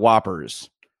Joy are Whoppers.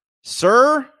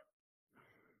 Sir,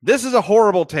 this is a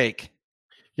horrible take.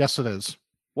 Yes, it is.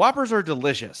 Whoppers are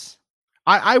delicious.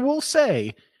 I will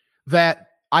say that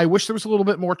I wish there was a little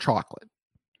bit more chocolate.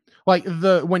 Like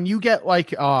when you get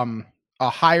like a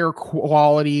higher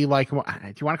quality, like, do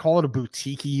you want to call it a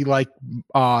boutique-y, like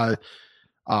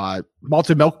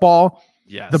malted milk ball?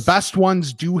 Yes. The best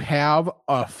ones do have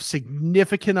a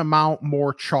significant amount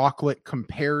more chocolate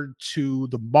compared to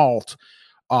the malt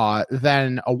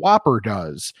than a Whopper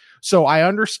does. So I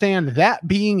understand that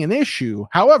being an issue.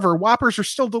 However, Whoppers are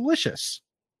still delicious.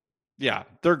 Yeah,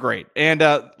 they're great. And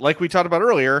like we talked about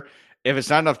earlier, if it's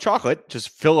not enough chocolate,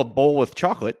 just fill a bowl with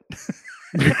chocolate.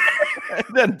 And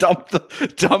then dump the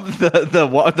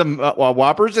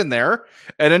Whoppers in there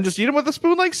and then just eat them with a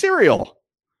spoon like cereal.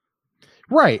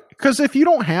 Right. Because if you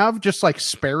don't have just like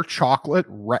spare chocolate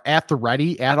at the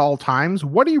ready at all times,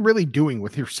 what are you really doing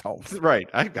with yourself? Right.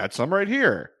 I got some right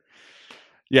here.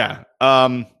 Yeah.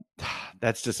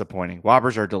 That's disappointing.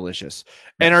 Whoppers are delicious.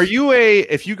 And are you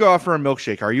if you go out for a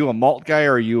milkshake, are you a malt guy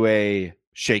or are you a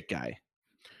shake guy?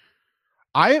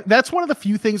 That's one of the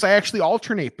few things I actually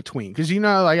alternate between, because, you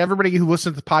know, like everybody who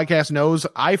listens to the podcast knows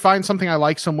I find something I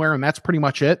like somewhere and that's pretty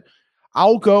much it.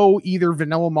 I'll go either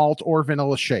vanilla malt or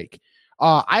vanilla shake.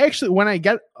 I actually, when I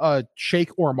get a shake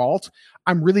or malt,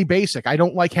 I'm really basic. I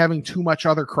don't like having too much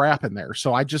other crap in there.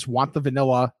 So I just want the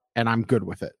vanilla and I'm good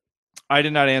with it. I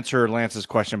did not answer Lance's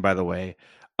question, by the way.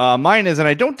 Mine is, and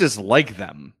I don't dislike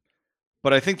them,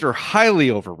 but I think they're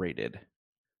highly overrated.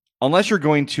 Unless you're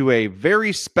going to a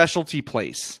very specialty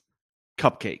place,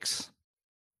 cupcakes.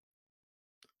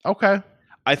 Okay.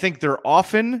 I think they're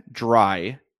often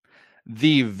dry.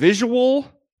 The visual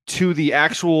to the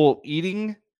actual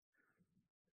eating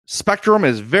spectrum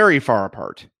is very far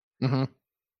apart. Mm-hmm.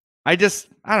 I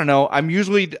don't know.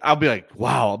 I'll be like,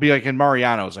 wow. I'll be like in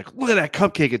Mariano's, like, look at that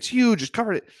cupcake. It's huge. It's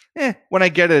covered it. When I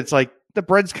get it, it's like the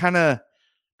bread's kind of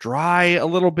dry a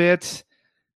little bit.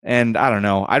 And I don't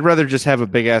know. I'd rather just have a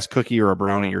big ass cookie or a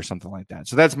brownie or something like that.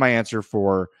 So that's my answer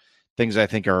for things I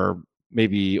think are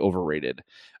maybe overrated.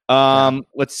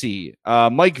 Let's see.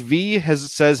 Mike V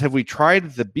says, have we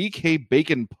tried the BK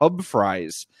bacon pub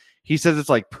fries? He says it's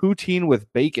like poutine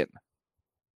with bacon.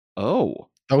 Oh,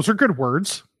 those are good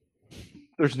words.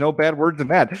 There's no bad words in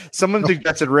that. Someone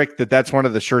suggested, Rick, that's one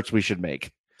of the shirts we should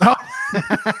make. Oh.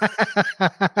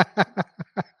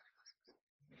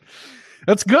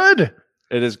 That's good.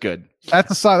 It is good.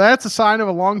 That's a sign of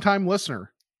a longtime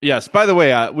listener. Yes. By the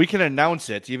way, we can announce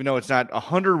it, even though it's not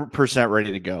 100%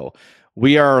 ready to go.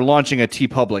 We are launching a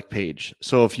TeePublic page.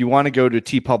 So if you want to go to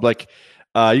TeePublic,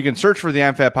 you can search for the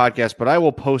I'm Fat podcast, but I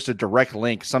will post a direct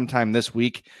link sometime this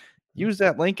week. Use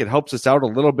that link. It helps us out a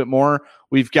little bit more.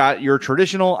 We've got your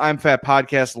traditional I'm Fat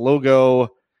podcast logo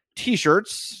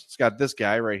t-shirts. It's got this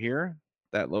guy right here,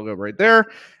 that logo right there.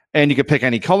 And you can pick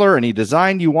any color, any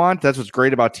design you want. That's what's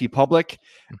great about TeePublic.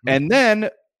 And then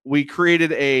we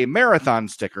created a marathon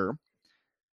sticker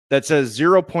that says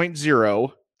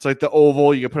 0.0. It's like the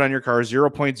oval you can put on your car,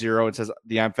 0.0. It says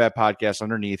the I'm Fat Podcast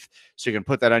underneath. So you can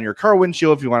put that on your car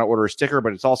windshield if you want to order a sticker,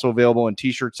 but it's also available in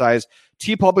t-shirt size.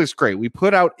 TeePublic's great. We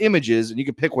put out images, and you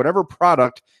can pick whatever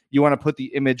product you want to put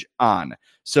the image on.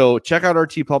 So check out our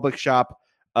TeePublic shop.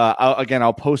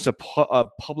 I'll post a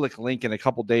public link in a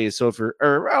couple days. So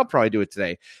I'll probably do it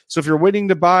today. So if you're waiting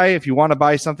to buy, if you want to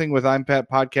buy something with I'm Fat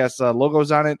Podcast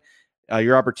logos on it,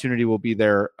 your opportunity will be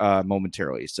there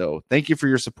momentarily. So thank you for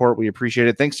your support. We appreciate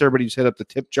it. Thanks to everybody who's hit up the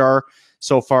tip jar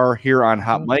so far here on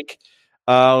Hot Mic.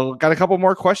 Got a couple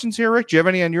more questions here, Rick. Do you have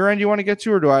any on your end you want to get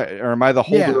to, or am I the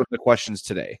holder of the questions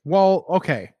today? Well,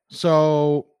 okay.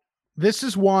 So this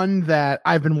is one that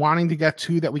I've been wanting to get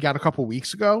to that we got a couple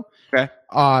weeks ago. Okay.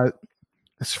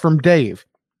 It's from Dave.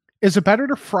 Is it better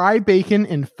to fry bacon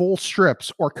in full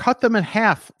strips or cut them in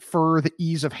half for the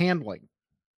ease of handling?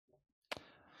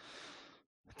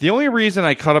 The only reason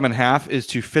I cut them in half is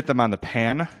to fit them on the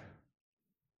pan.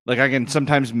 Like I can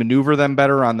sometimes maneuver them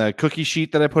better on the cookie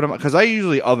sheet that I put them on, because I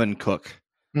usually oven cook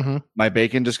my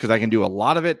bacon just because I can do a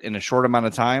lot of it in a short amount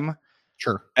of time.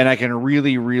 Sure. And I can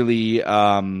really, really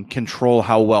control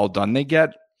how well done they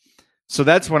get. So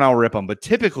that's when I'll rip them. But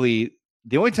typically,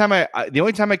 the only time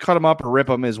I cut them up or rip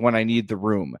them is when I need the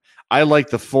room. I like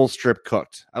the full strip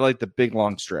cooked. I like the big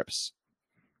long strips.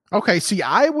 Okay. See,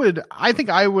 I think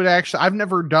I would actually, I've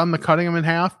never done the cutting them in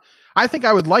half. I think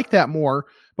I would like that more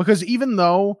because even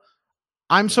though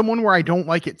I'm someone where I don't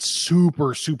like it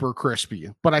super, super crispy,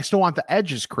 but I still want the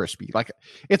edges crispy. Like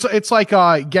it's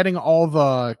like getting all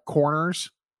the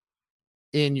corners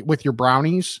in with your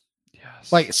brownies.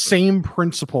 Yes. Like same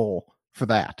principle for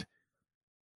that.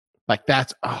 Like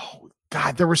that's, oh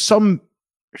God, there was some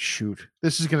shoot.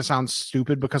 This is going to sound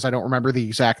stupid because I don't remember the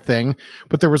exact thing,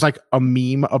 but there was like a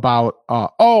meme about,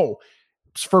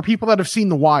 for people that have seen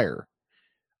The Wire,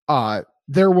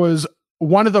 there was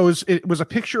one of those, it was a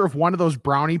picture of one of those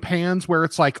brownie pans where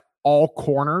it's like all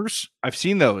corners. I've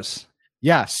seen those.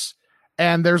 Yes.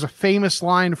 And there's a famous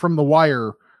line from The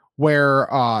Wire where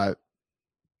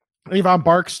Yvonne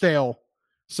Barksdale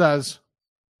says,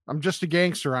 "I'm just a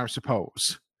gangster, I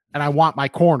suppose, and I want my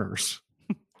corners."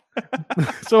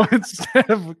 So instead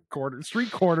of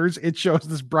street corners, it shows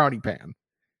this brownie pan.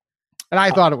 And I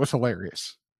thought it was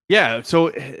hilarious. Yeah, so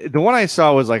the one I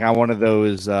saw was like on one of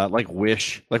those like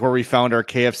Wish, like where we found our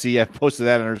KFC. I posted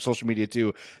that on our social media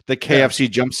too. The KFC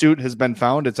jumpsuit has been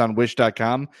found. It's on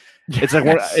wish.com. It's like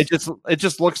it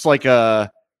just looks like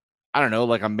a, I don't know,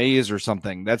 like a maze or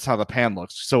something. That's how the pan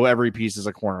looks. So every piece is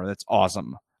a corner. That's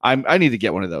awesome. I need to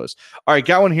get one of those. All right,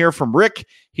 got one here from Rick.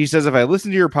 He says, if I listen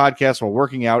to your podcast while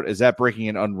working out, is that breaking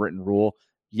an unwritten rule?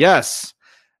 Yes.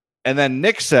 And then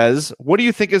Nick says, what do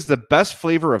you think is the best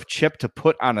flavor of chip to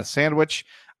put on a sandwich?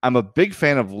 I'm a big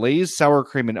fan of Lay's sour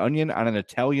cream and onion on an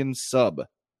Italian sub.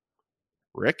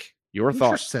 Rick, your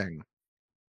thoughts? Interesting.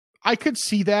 I could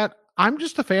see that. I'm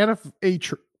just a fan of a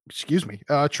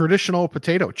traditional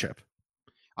potato chip.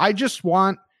 I just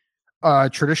want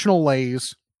traditional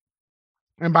Lay's,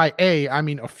 and by I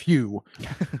mean a few,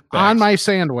 on my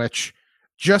sandwich,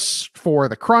 just for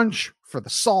the crunch, for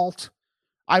the salt.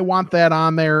 I want that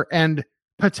on there, and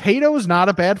potato is not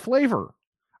a bad flavor.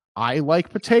 I like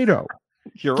potato.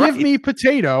 Give me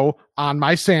potato on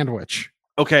my sandwich.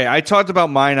 Okay, I talked about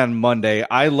mine on Monday.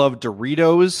 I love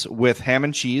Doritos with ham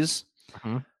and cheese.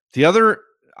 The other,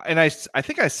 and I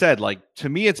think I said, like, to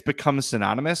me, it's become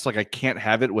synonymous. Like, I can't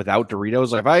have it without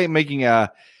Doritos. Like,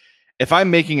 if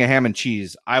I'm making a ham and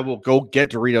cheese, I will go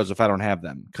get Doritos if I don't have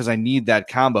them because I need that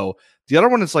combo. The other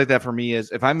one that's like that for me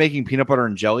is if I'm making peanut butter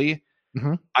and jelly,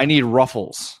 I need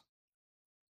Ruffles.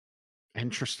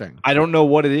 Interesting. I don't know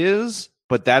what it is,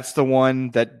 but that's the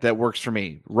one that works for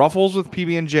me. Ruffles with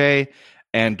PB&J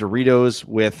and Doritos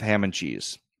with ham and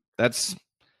cheese. That's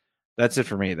it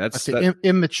for me.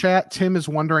 In the chat, Tim is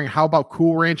wondering, how about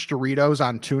Cool Ranch Doritos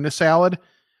on tuna salad?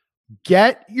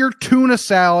 Get your tuna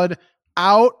salad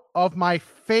out of my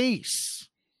face.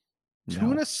 No.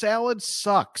 Tuna salad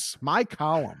sucks. My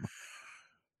column.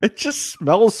 It just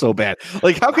smells so bad.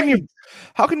 Like, how can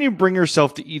you bring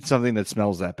yourself to eat something that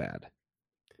smells that bad?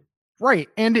 Right.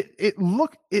 And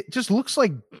it just looks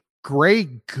like gray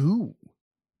goo.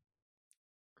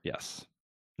 Yes.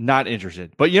 Not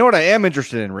interested. But you know what I am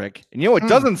interested in, Rick? And you know what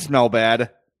doesn't smell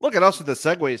bad? Look at us with the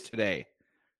segues today.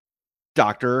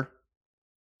 Dr.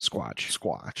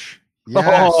 Squatch.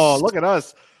 Yes. Oh, look at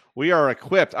us. We are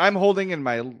equipped. I'm holding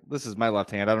this is my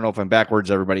left hand. I don't know if I'm backwards,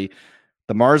 everybody.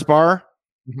 The Mars bar.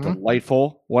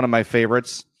 Delightful. One of my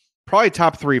favorites. Probably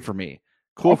top 3 for me.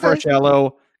 Cool Okay. Fresh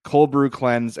Aloe, Cold Brew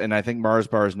Cleanse, and I think Mars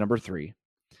Bar is number 3.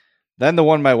 Then the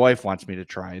one my wife wants me to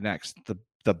try next,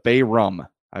 the Bay Rum.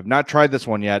 I've not tried this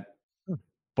one yet,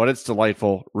 but it's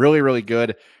delightful. Really, really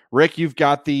good. Rick, you've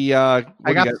got the I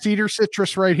got the cedar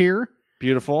citrus right here.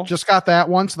 Beautiful. Just got that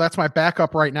one, so that's my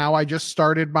backup right now. I just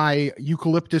started my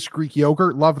eucalyptus Greek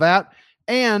yogurt. Love that.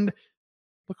 And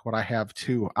look what I have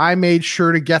too. I made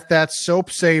sure to get that soap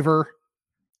saver.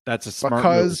 That's a smart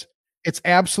because move. it's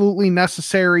absolutely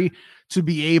necessary to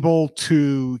be able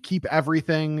to keep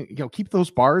everything, keep those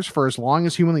bars for as long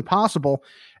as humanly possible.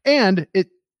 And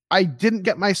I didn't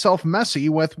get myself messy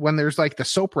with when there's like the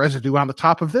soap residue on the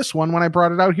top of this one when I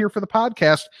brought it out here for the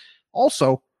podcast. Also,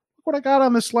 look what I got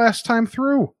on this last time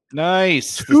through.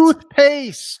 Nice.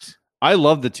 Toothpaste. I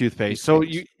love the toothpaste. So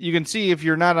you can see if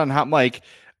you're not on Hot Mic,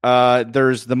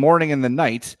 there's the morning and the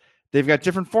night. They've got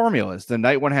different formulas. The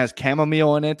night one has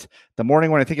chamomile in it. The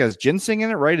morning one I think has ginseng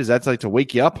in it, right? Is that like to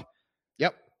wake you up?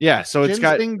 Yep. Yeah. So it's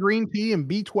got ginseng, green tea, and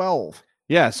B12.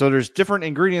 Yeah. So there's different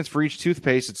ingredients for each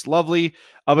toothpaste. It's lovely.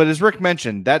 But as Rick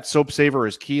mentioned, that soap saver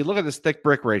is key. Look at this thick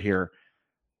brick right here.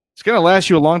 It's going to last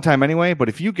you a long time anyway, but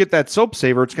if you get that soap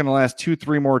saver, it's going to last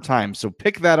 2-3 more times. So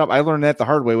pick that up. I learned that the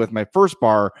hard way with my first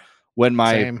bar when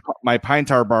my Pine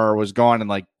Tar bar was gone in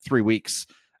like 3 weeks.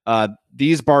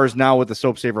 These bars now with the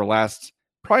soap saver last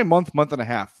probably a month and a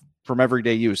half from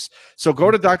everyday use. So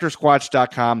go to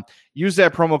drsquatch.com, use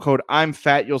that promo code I'm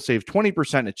fat. You'll save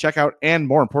 20% at checkout. And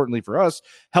more importantly for us,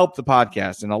 help the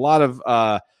podcast. And a lot of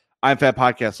I'm Fat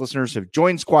podcast listeners have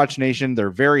joined Squatch Nation. They're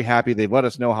very happy. They've let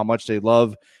us know how much they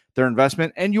love their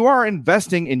investment. And you are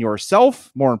investing in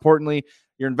yourself. More importantly,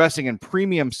 you're investing in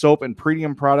premium soap and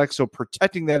premium products. So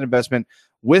protecting that investment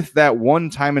with that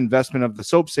one-time investment of the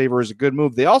soap saver is a good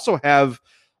move. They also have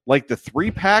like the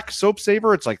 3-pack soap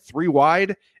saver. It's like 3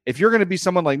 wide. If you're going to be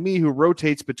someone like me who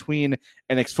rotates between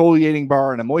an exfoliating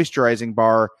bar and a moisturizing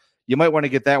bar, you might want to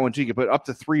get that one too. You can put up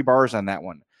to 3 bars on that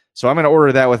one. So I'm going to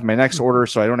order that with my next order,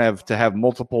 so I don't have to have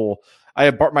multiple. I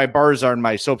have my bars are in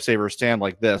my soap saver stand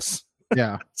like this.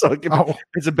 Yeah. So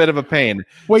it's a bit of a pain.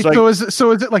 Wait, is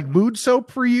it like mood soap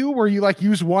for you, where you like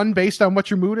use one based on what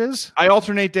your mood is? I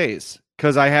alternate days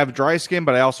because I have dry skin,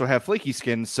 but I also have flaky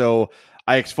skin. So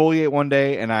I exfoliate one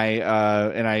day and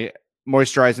I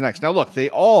moisturize the next. Now look, they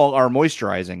all are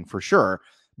moisturizing for sure,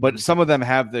 but some of them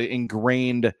have the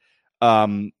ingrained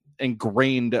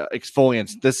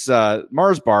exfoliants. This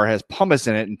Mars bar has pumice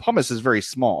in it, and pumice is very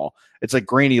small. It's like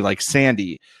grainy, like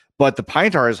sandy. But the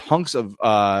Pine Tar has hunks of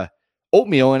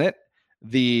oatmeal in it.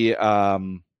 The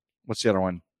what's the other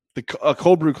one? The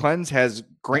Cold Brew Cleanse has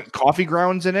great coffee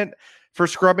grounds in it for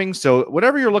scrubbing. So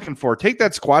whatever you're looking for, take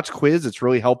that Squatch quiz. It's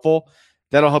really helpful.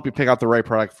 That'll help you pick out the right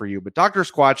product for you. But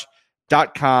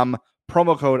drsquatch.com,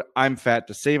 promo code I'm fat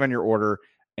to save on your order.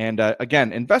 And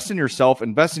again, invest in yourself,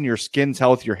 invest in your skin's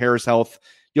health, your hair's health.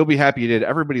 You'll be happy you did.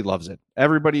 Everybody loves it.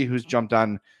 Everybody who's jumped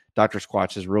on Dr.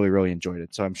 Squatch has really, really enjoyed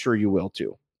it. So I'm sure you will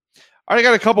too. All right, I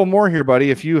got a couple more here,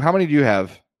 buddy. How many do you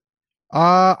have?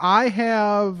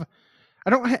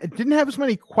 Didn't have as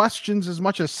many questions as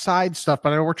much as side stuff,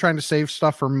 but I know we're trying to save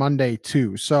stuff for Monday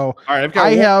too. So all right,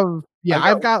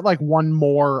 I've got like one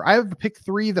more. I have pick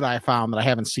 3 that I found that I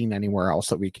haven't seen anywhere else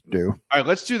that we can do. All right,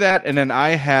 let's do that. And then I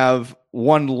have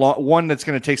one that's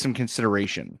going to take some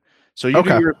consideration. So you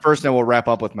can do your first, and we'll wrap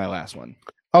up with my last one.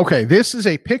 Okay, this is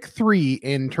a pick 3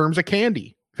 in terms of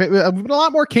candy. We've been a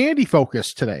lot more candy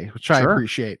focused today, which I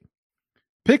appreciate.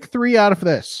 Pick 3 out of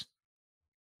this: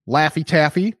 Laffy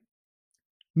Taffy,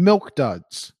 Milk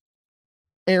Duds,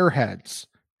 Airheads,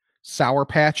 Sour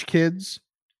Patch Kids,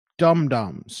 Dum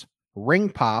Dums, Ring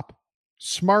Pop,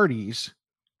 Smarties,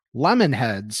 Lemon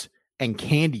Heads, and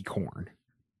Candy Corn.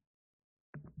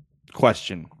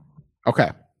 Question.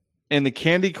 Okay. In the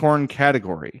candy corn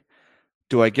category,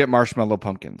 do I get marshmallow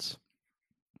pumpkins?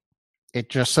 It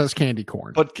just says candy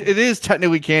corn. But it is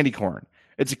technically candy corn.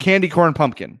 It's a candy corn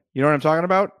pumpkin. You know what I'm talking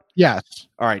about? Yes.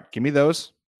 All right. Give me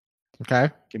those. Okay.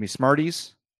 Give me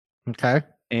Smarties. Okay.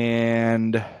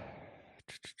 And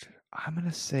I'm going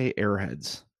to say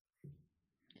Airheads.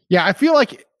 Yeah, I feel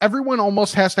like everyone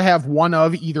almost has to have one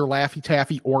of either Laffy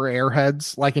Taffy or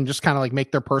Airheads, and just kind of like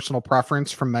make their personal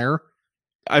preference from there.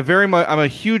 I'm a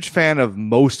huge fan of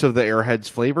most of the Airheads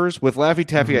flavors. With Laffy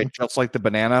Taffy, I just like the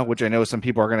banana, which I know some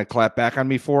people are going to clap back on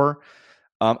me for.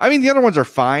 The other ones are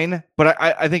fine, but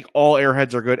I think all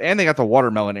Airheads are good. And they got the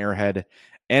watermelon Airhead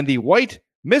and the white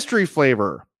mystery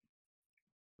flavor.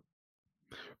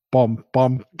 Bum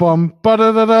bum bum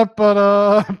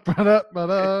ba-da-da-da-ba-da.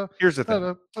 Here's the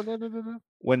thing.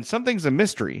 When something's a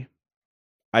mystery,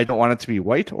 I don't want it to be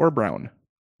white or brown.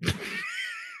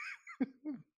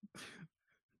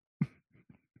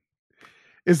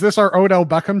 Is this our Odell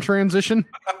Beckham transition?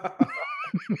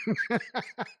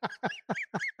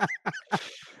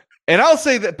 And I'll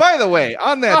say that, by the way,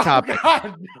 on that topic,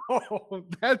 God, no.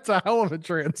 That's a hell of a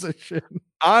transition.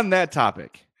 on that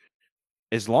topic,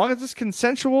 as long as it's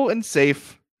consensual and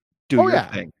safe, do Oh, your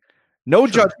yeah. thing. No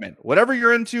Sure. judgment. Whatever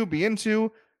you're into, be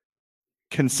into.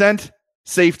 Consent,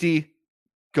 safety,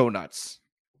 go nuts.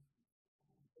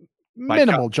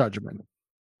 Minimal judgment.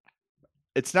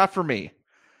 It's not for me,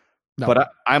 No.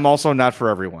 but I'm also not for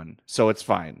everyone, so it's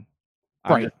fine.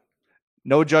 Right.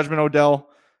 No judgment, Odell.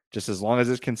 Just as long as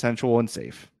it's consensual and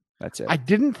safe. That's it. I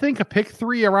didn't think a pick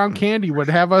 3 around candy would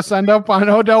have us end up on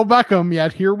Odell Beckham,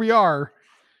 yet here we are.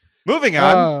 Moving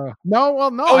on. No.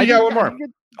 Oh, you got one more.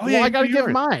 I got to you give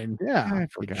yours. mine. Yeah, Yeah. I You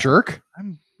forgot. jerk.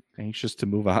 I'm anxious to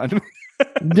move on.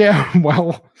 Yeah.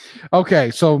 Well,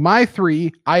 okay. So my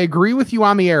 3, I agree with you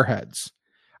on the Airheads.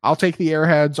 I'll take the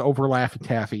Airheads over Laffy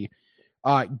Taffy.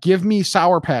 Give me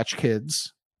Sour Patch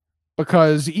Kids,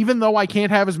 because even though I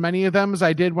can't have as many of them as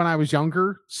I did when I was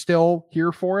younger, still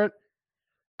here for it.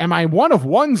 And my one of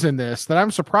ones in this that I'm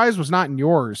surprised was not in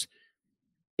yours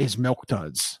is Milk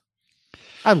Duds.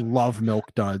 I love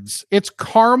Milk Duds. It's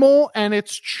caramel and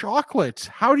it's chocolate.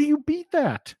 How do you beat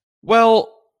that?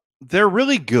 Well, they're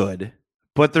really good,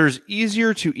 but there's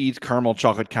easier to eat caramel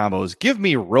chocolate combos. Give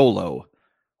me Rolo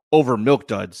over Milk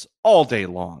Duds all day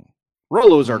long.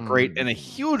 Rolos are great and a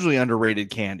hugely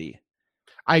underrated candy.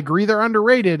 I agree they're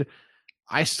underrated.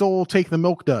 I still will take the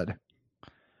Milk Dud.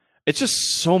 It's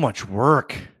just so much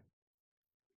work.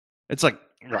 It's like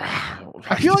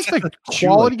I feel like the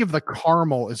quality of the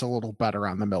caramel is a little better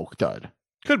on the Milk Dud.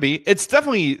 Could be. It's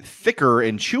definitely thicker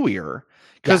and chewier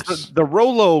because Yes. the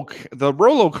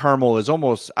Rolo caramel is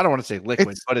almost, I don't want to say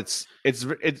liquid, but it's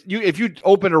you, if you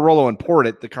open a Rolo and poured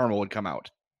it, the caramel would come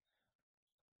out.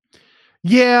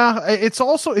 Yeah, it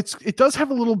does have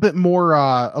a little bit more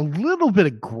a little bit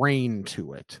of grain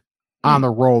to it on the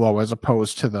Rolo as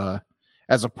opposed to the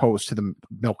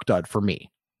Milk Dud for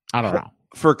me. I don't know.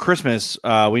 For Christmas,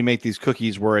 we make these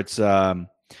cookies where it's not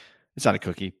a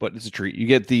cookie, but it's a treat. You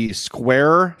get the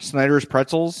square Snyder's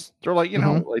pretzels. They're like,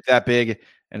 like that big,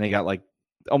 and they got like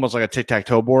almost like a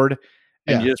tic-tac-toe board,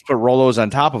 and you just put Rolos on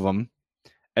top of them,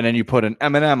 and then you put an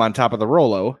M&M on top of the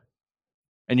Rolo,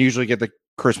 and you usually get the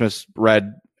Christmas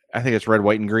red. I think it's red,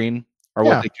 white, and green are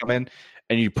what they come in,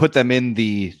 and you put them in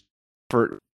the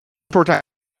for time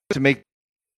to make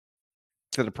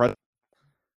to the pretzel.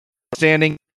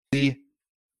 Standing, everybody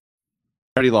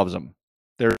loves them.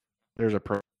 There's a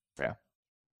pro. Yeah.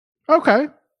 Okay,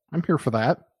 I'm here for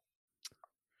that.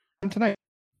 Tonight,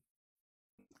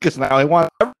 because now I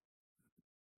want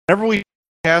whenever we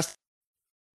cast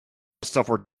stuff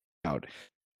we're out,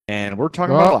 and we're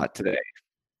talking about a lot today.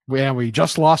 We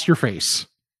just lost your face.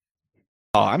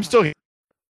 Oh, I'm still here.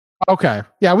 Okay,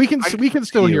 yeah, we can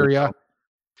still hear you. though.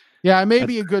 Yeah, it may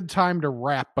be a good time to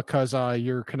wrap because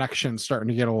your connection's starting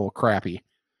to get a little crappy.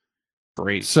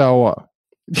 Great. So,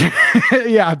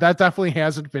 yeah, that definitely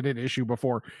hasn't been an issue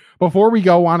before. Before we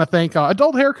go, want to thank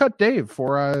Adult Haircut Dave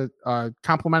for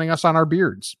complimenting us on our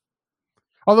beards.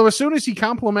 Although as soon as he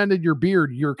complimented your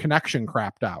beard, your connection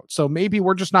crapped out. So maybe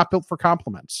we're just not built for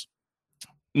compliments.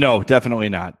 No, definitely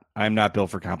not. I'm not built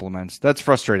for compliments. That's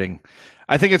frustrating.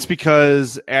 I think it's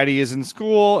because Addie is in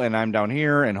school and I'm down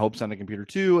here and Hope's on the computer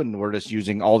too, and we're just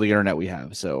using all the internet we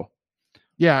have. So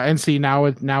yeah, and see now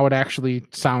it actually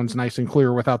sounds nice and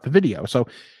clear without the video. So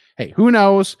hey, who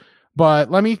knows?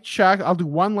 But let me check. I'll do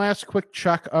one last quick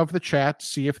check of the chat to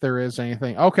see if there is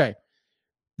anything. Okay.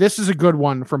 This is a good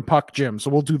one from Puck Jim. So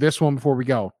we'll do this one before we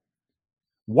go.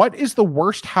 What is the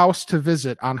worst house to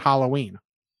visit on Halloween?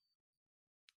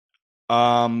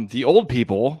 the old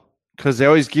people, because they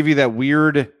always give you that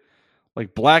weird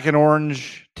like black and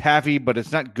orange taffy, but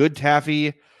it's not good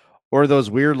taffy, or those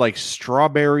weird like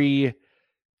strawberry,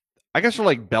 I guess they're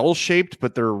like bell shaped,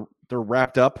 but they're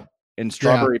wrapped up in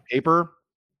strawberry paper.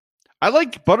 I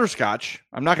like butterscotch.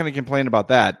 I'm not going to complain about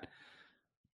that.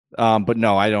 But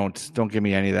no, I don't give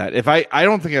me any of that. If I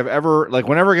don't think I've ever, like,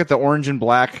 whenever I get the orange and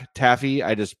black taffy,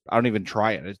 I don't even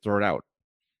try it. I just throw it out.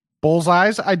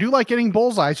 Bullseyes. I do like getting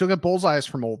bullseyes. You'll get bullseyes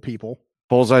from old people.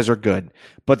 Bullseyes are good.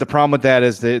 But the problem with that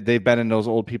is they've been in those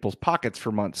old people's pockets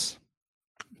for months.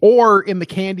 Or in the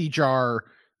candy jar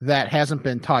that hasn't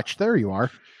been touched. There you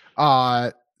are.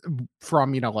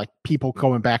 From, like people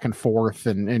going back and forth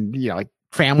and like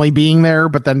family being there,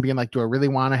 but then being like, do I really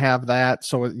want to have that?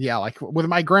 So yeah, like with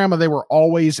my grandma, they were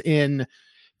always in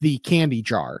the candy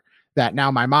jar that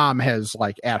now my mom has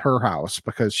like at her house,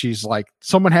 because she's like,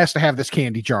 someone has to have this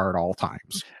candy jar at all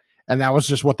times. And that was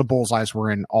just what the bullseyes were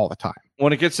in all the time.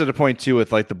 When it gets to the point too,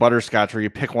 with like the butterscotch where you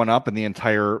pick one up and the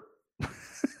entire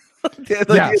Yeah,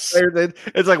 like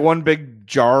it's like one big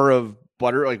jar of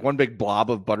butter, like one big blob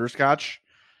of butterscotch.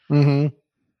 Mm-hmm.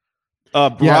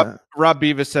 Rob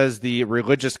Beavis says the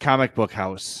religious comic book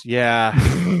house. Yeah,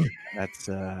 that's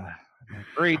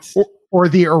great. Or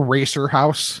the eraser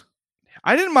house.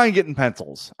 I didn't mind getting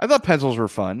pencils. I thought pencils were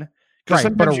fun.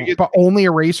 Right, but only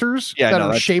erasers that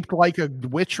are that's shaped like a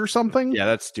witch or something. Yeah,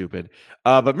 that's stupid.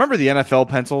 But remember the NFL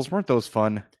pencils? Weren't those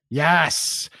fun?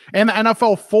 Yes, and the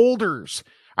NFL folders.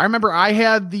 I remember I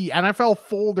had the NFL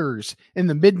folders in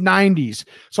the mid 90s.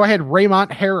 So I had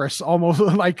Raymond Harris almost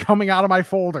like coming out of my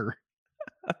folder.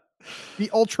 The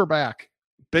Ultra back.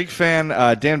 Big fan,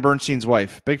 Dan Bernstein's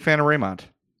wife. Big fan of Raymond.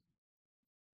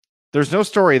 There's no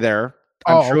story there.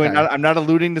 I'm not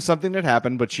alluding to something that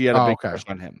happened, but she had a big crush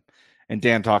on him. And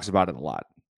Dan talks about it a lot.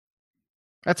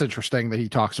 That's interesting that he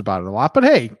talks about it a lot. But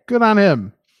hey, good on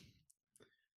him.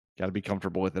 Got to be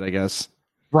comfortable with it, I guess.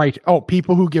 Right. Oh,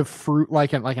 people who give fruit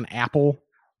like an apple.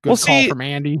 Good call from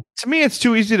Andy. To me, it's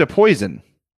too easy to poison.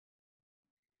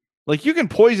 Like you can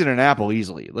poison an apple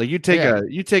easily. Like you take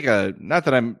a. Not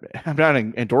that I'm not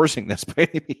endorsing this by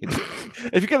any means.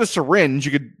 If you get a syringe,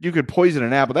 you could poison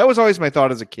an apple. That was always my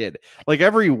thought as a kid. Like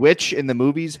every witch in the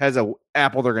movies has a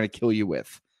apple they're going to kill you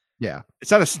with. Yeah, it's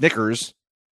not a Snickers.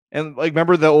 And like,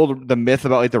 remember the myth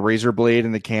about like the razor blade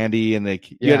and the candy, and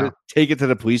you had to take it to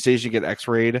the police station, get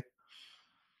X-rayed.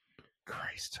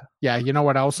 Christ. Yeah, you know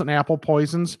what else an apple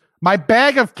poisons? My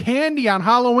bag of candy on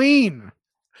Halloween.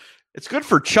 It's good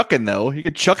for chucking, though. You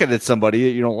could chuck it at somebody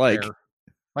that you don't like.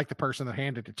 Like the person that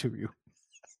handed it to you.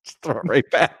 Just throw it right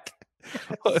back.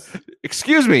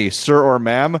 Excuse me, sir or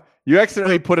ma'am. You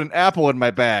accidentally put an apple in my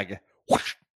bag.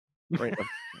 Right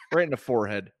in the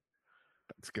forehead.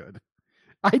 That's good.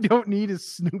 I don't need a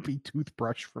Snoopy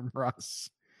toothbrush from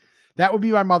Russ. That would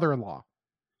be my mother-in-law.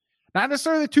 Not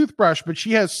necessarily a toothbrush, but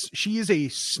she is a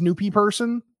Snoopy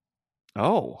person.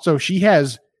 Oh. So she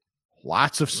has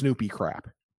lots of Snoopy crap.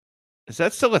 Is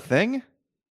that still a thing?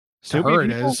 To her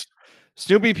it is.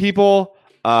 Snoopy people,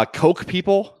 Coke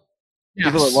people. Yes.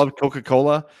 People that love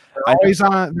Coca-Cola. They're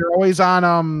always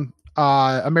on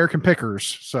American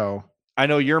Pickers. So I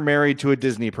know you're married to a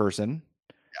Disney person.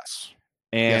 Yes.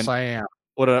 And yes, I am.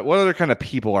 What other kind of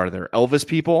people are there? Elvis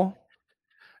people?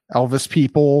 Elvis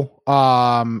people,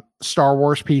 Star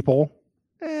Wars people.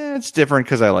 It's different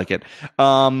because I like it.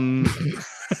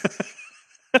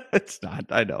 It's not.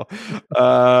 I know.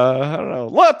 I don't know.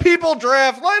 Let people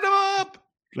draft. Light them up.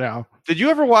 Yeah. Did you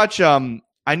ever watch? I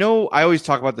know. I always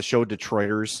talk about the show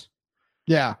Detroiters.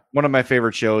 Yeah. One of my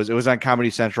favorite shows. It was on Comedy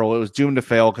Central. It was doomed to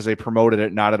fail because they promoted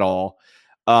it not at all.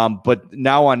 But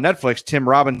now on Netflix, Tim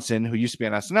Robinson, who used to be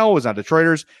on SNL, was on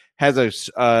Detroiters, has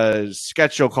a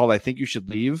sketch show called I Think You Should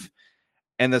Leave.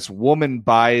 And this woman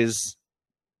buys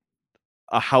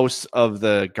a house of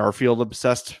the Garfield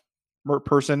obsessed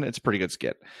person. It's a pretty good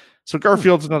skit. So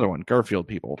Garfield's another one. Garfield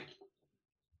people.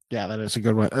 Yeah, that is a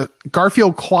good one.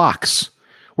 Garfield clocks,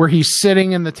 where he's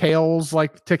sitting and the tail's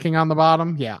like ticking on the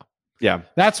bottom. Yeah. Yeah.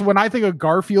 That's when I think of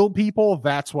Garfield people.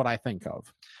 That's what I think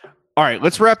of. All right,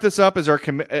 let's wrap this up as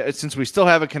since we still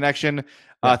have a connection.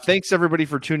 Thanks everybody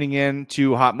for tuning in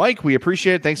to Hot Mic. We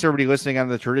appreciate it. Thanks everybody listening on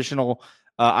the traditional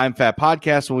I'm Fat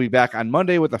podcast. We'll be back on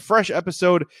Monday with a fresh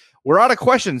episode. We're out of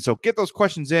questions, so get those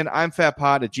questions in.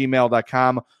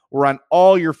 I'mFatPod@gmail.com. We're on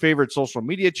all your favorite social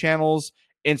media channels,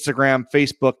 Instagram,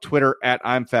 Facebook, Twitter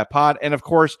 @I'mFatPod. And of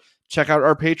course, check out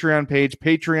our Patreon page,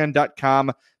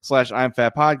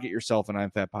 patreon.com/I'mFatPod. Get yourself an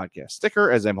I'm Fat Podcast sticker,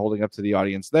 as I'm holding up to the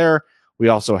audience there. We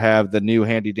also have the new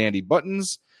handy dandy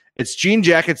buttons. It's jean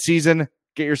jacket season.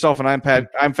 Get yourself an I'm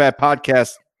Fat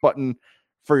Podcast button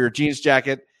for your jeans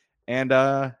jacket. And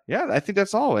I think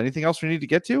that's all. Anything else we need to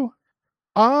get to?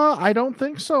 I don't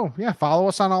think so. Yeah, follow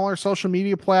us on all our social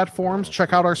media platforms.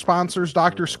 Check out our sponsors,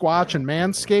 Dr. Squatch and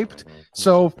Manscaped.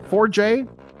 So for Jay,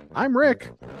 I'm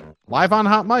Rick. Live on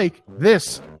Hot Mic,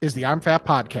 this is the I'm Fat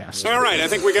Podcast. All right, I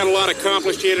think we got a lot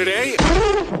accomplished here today.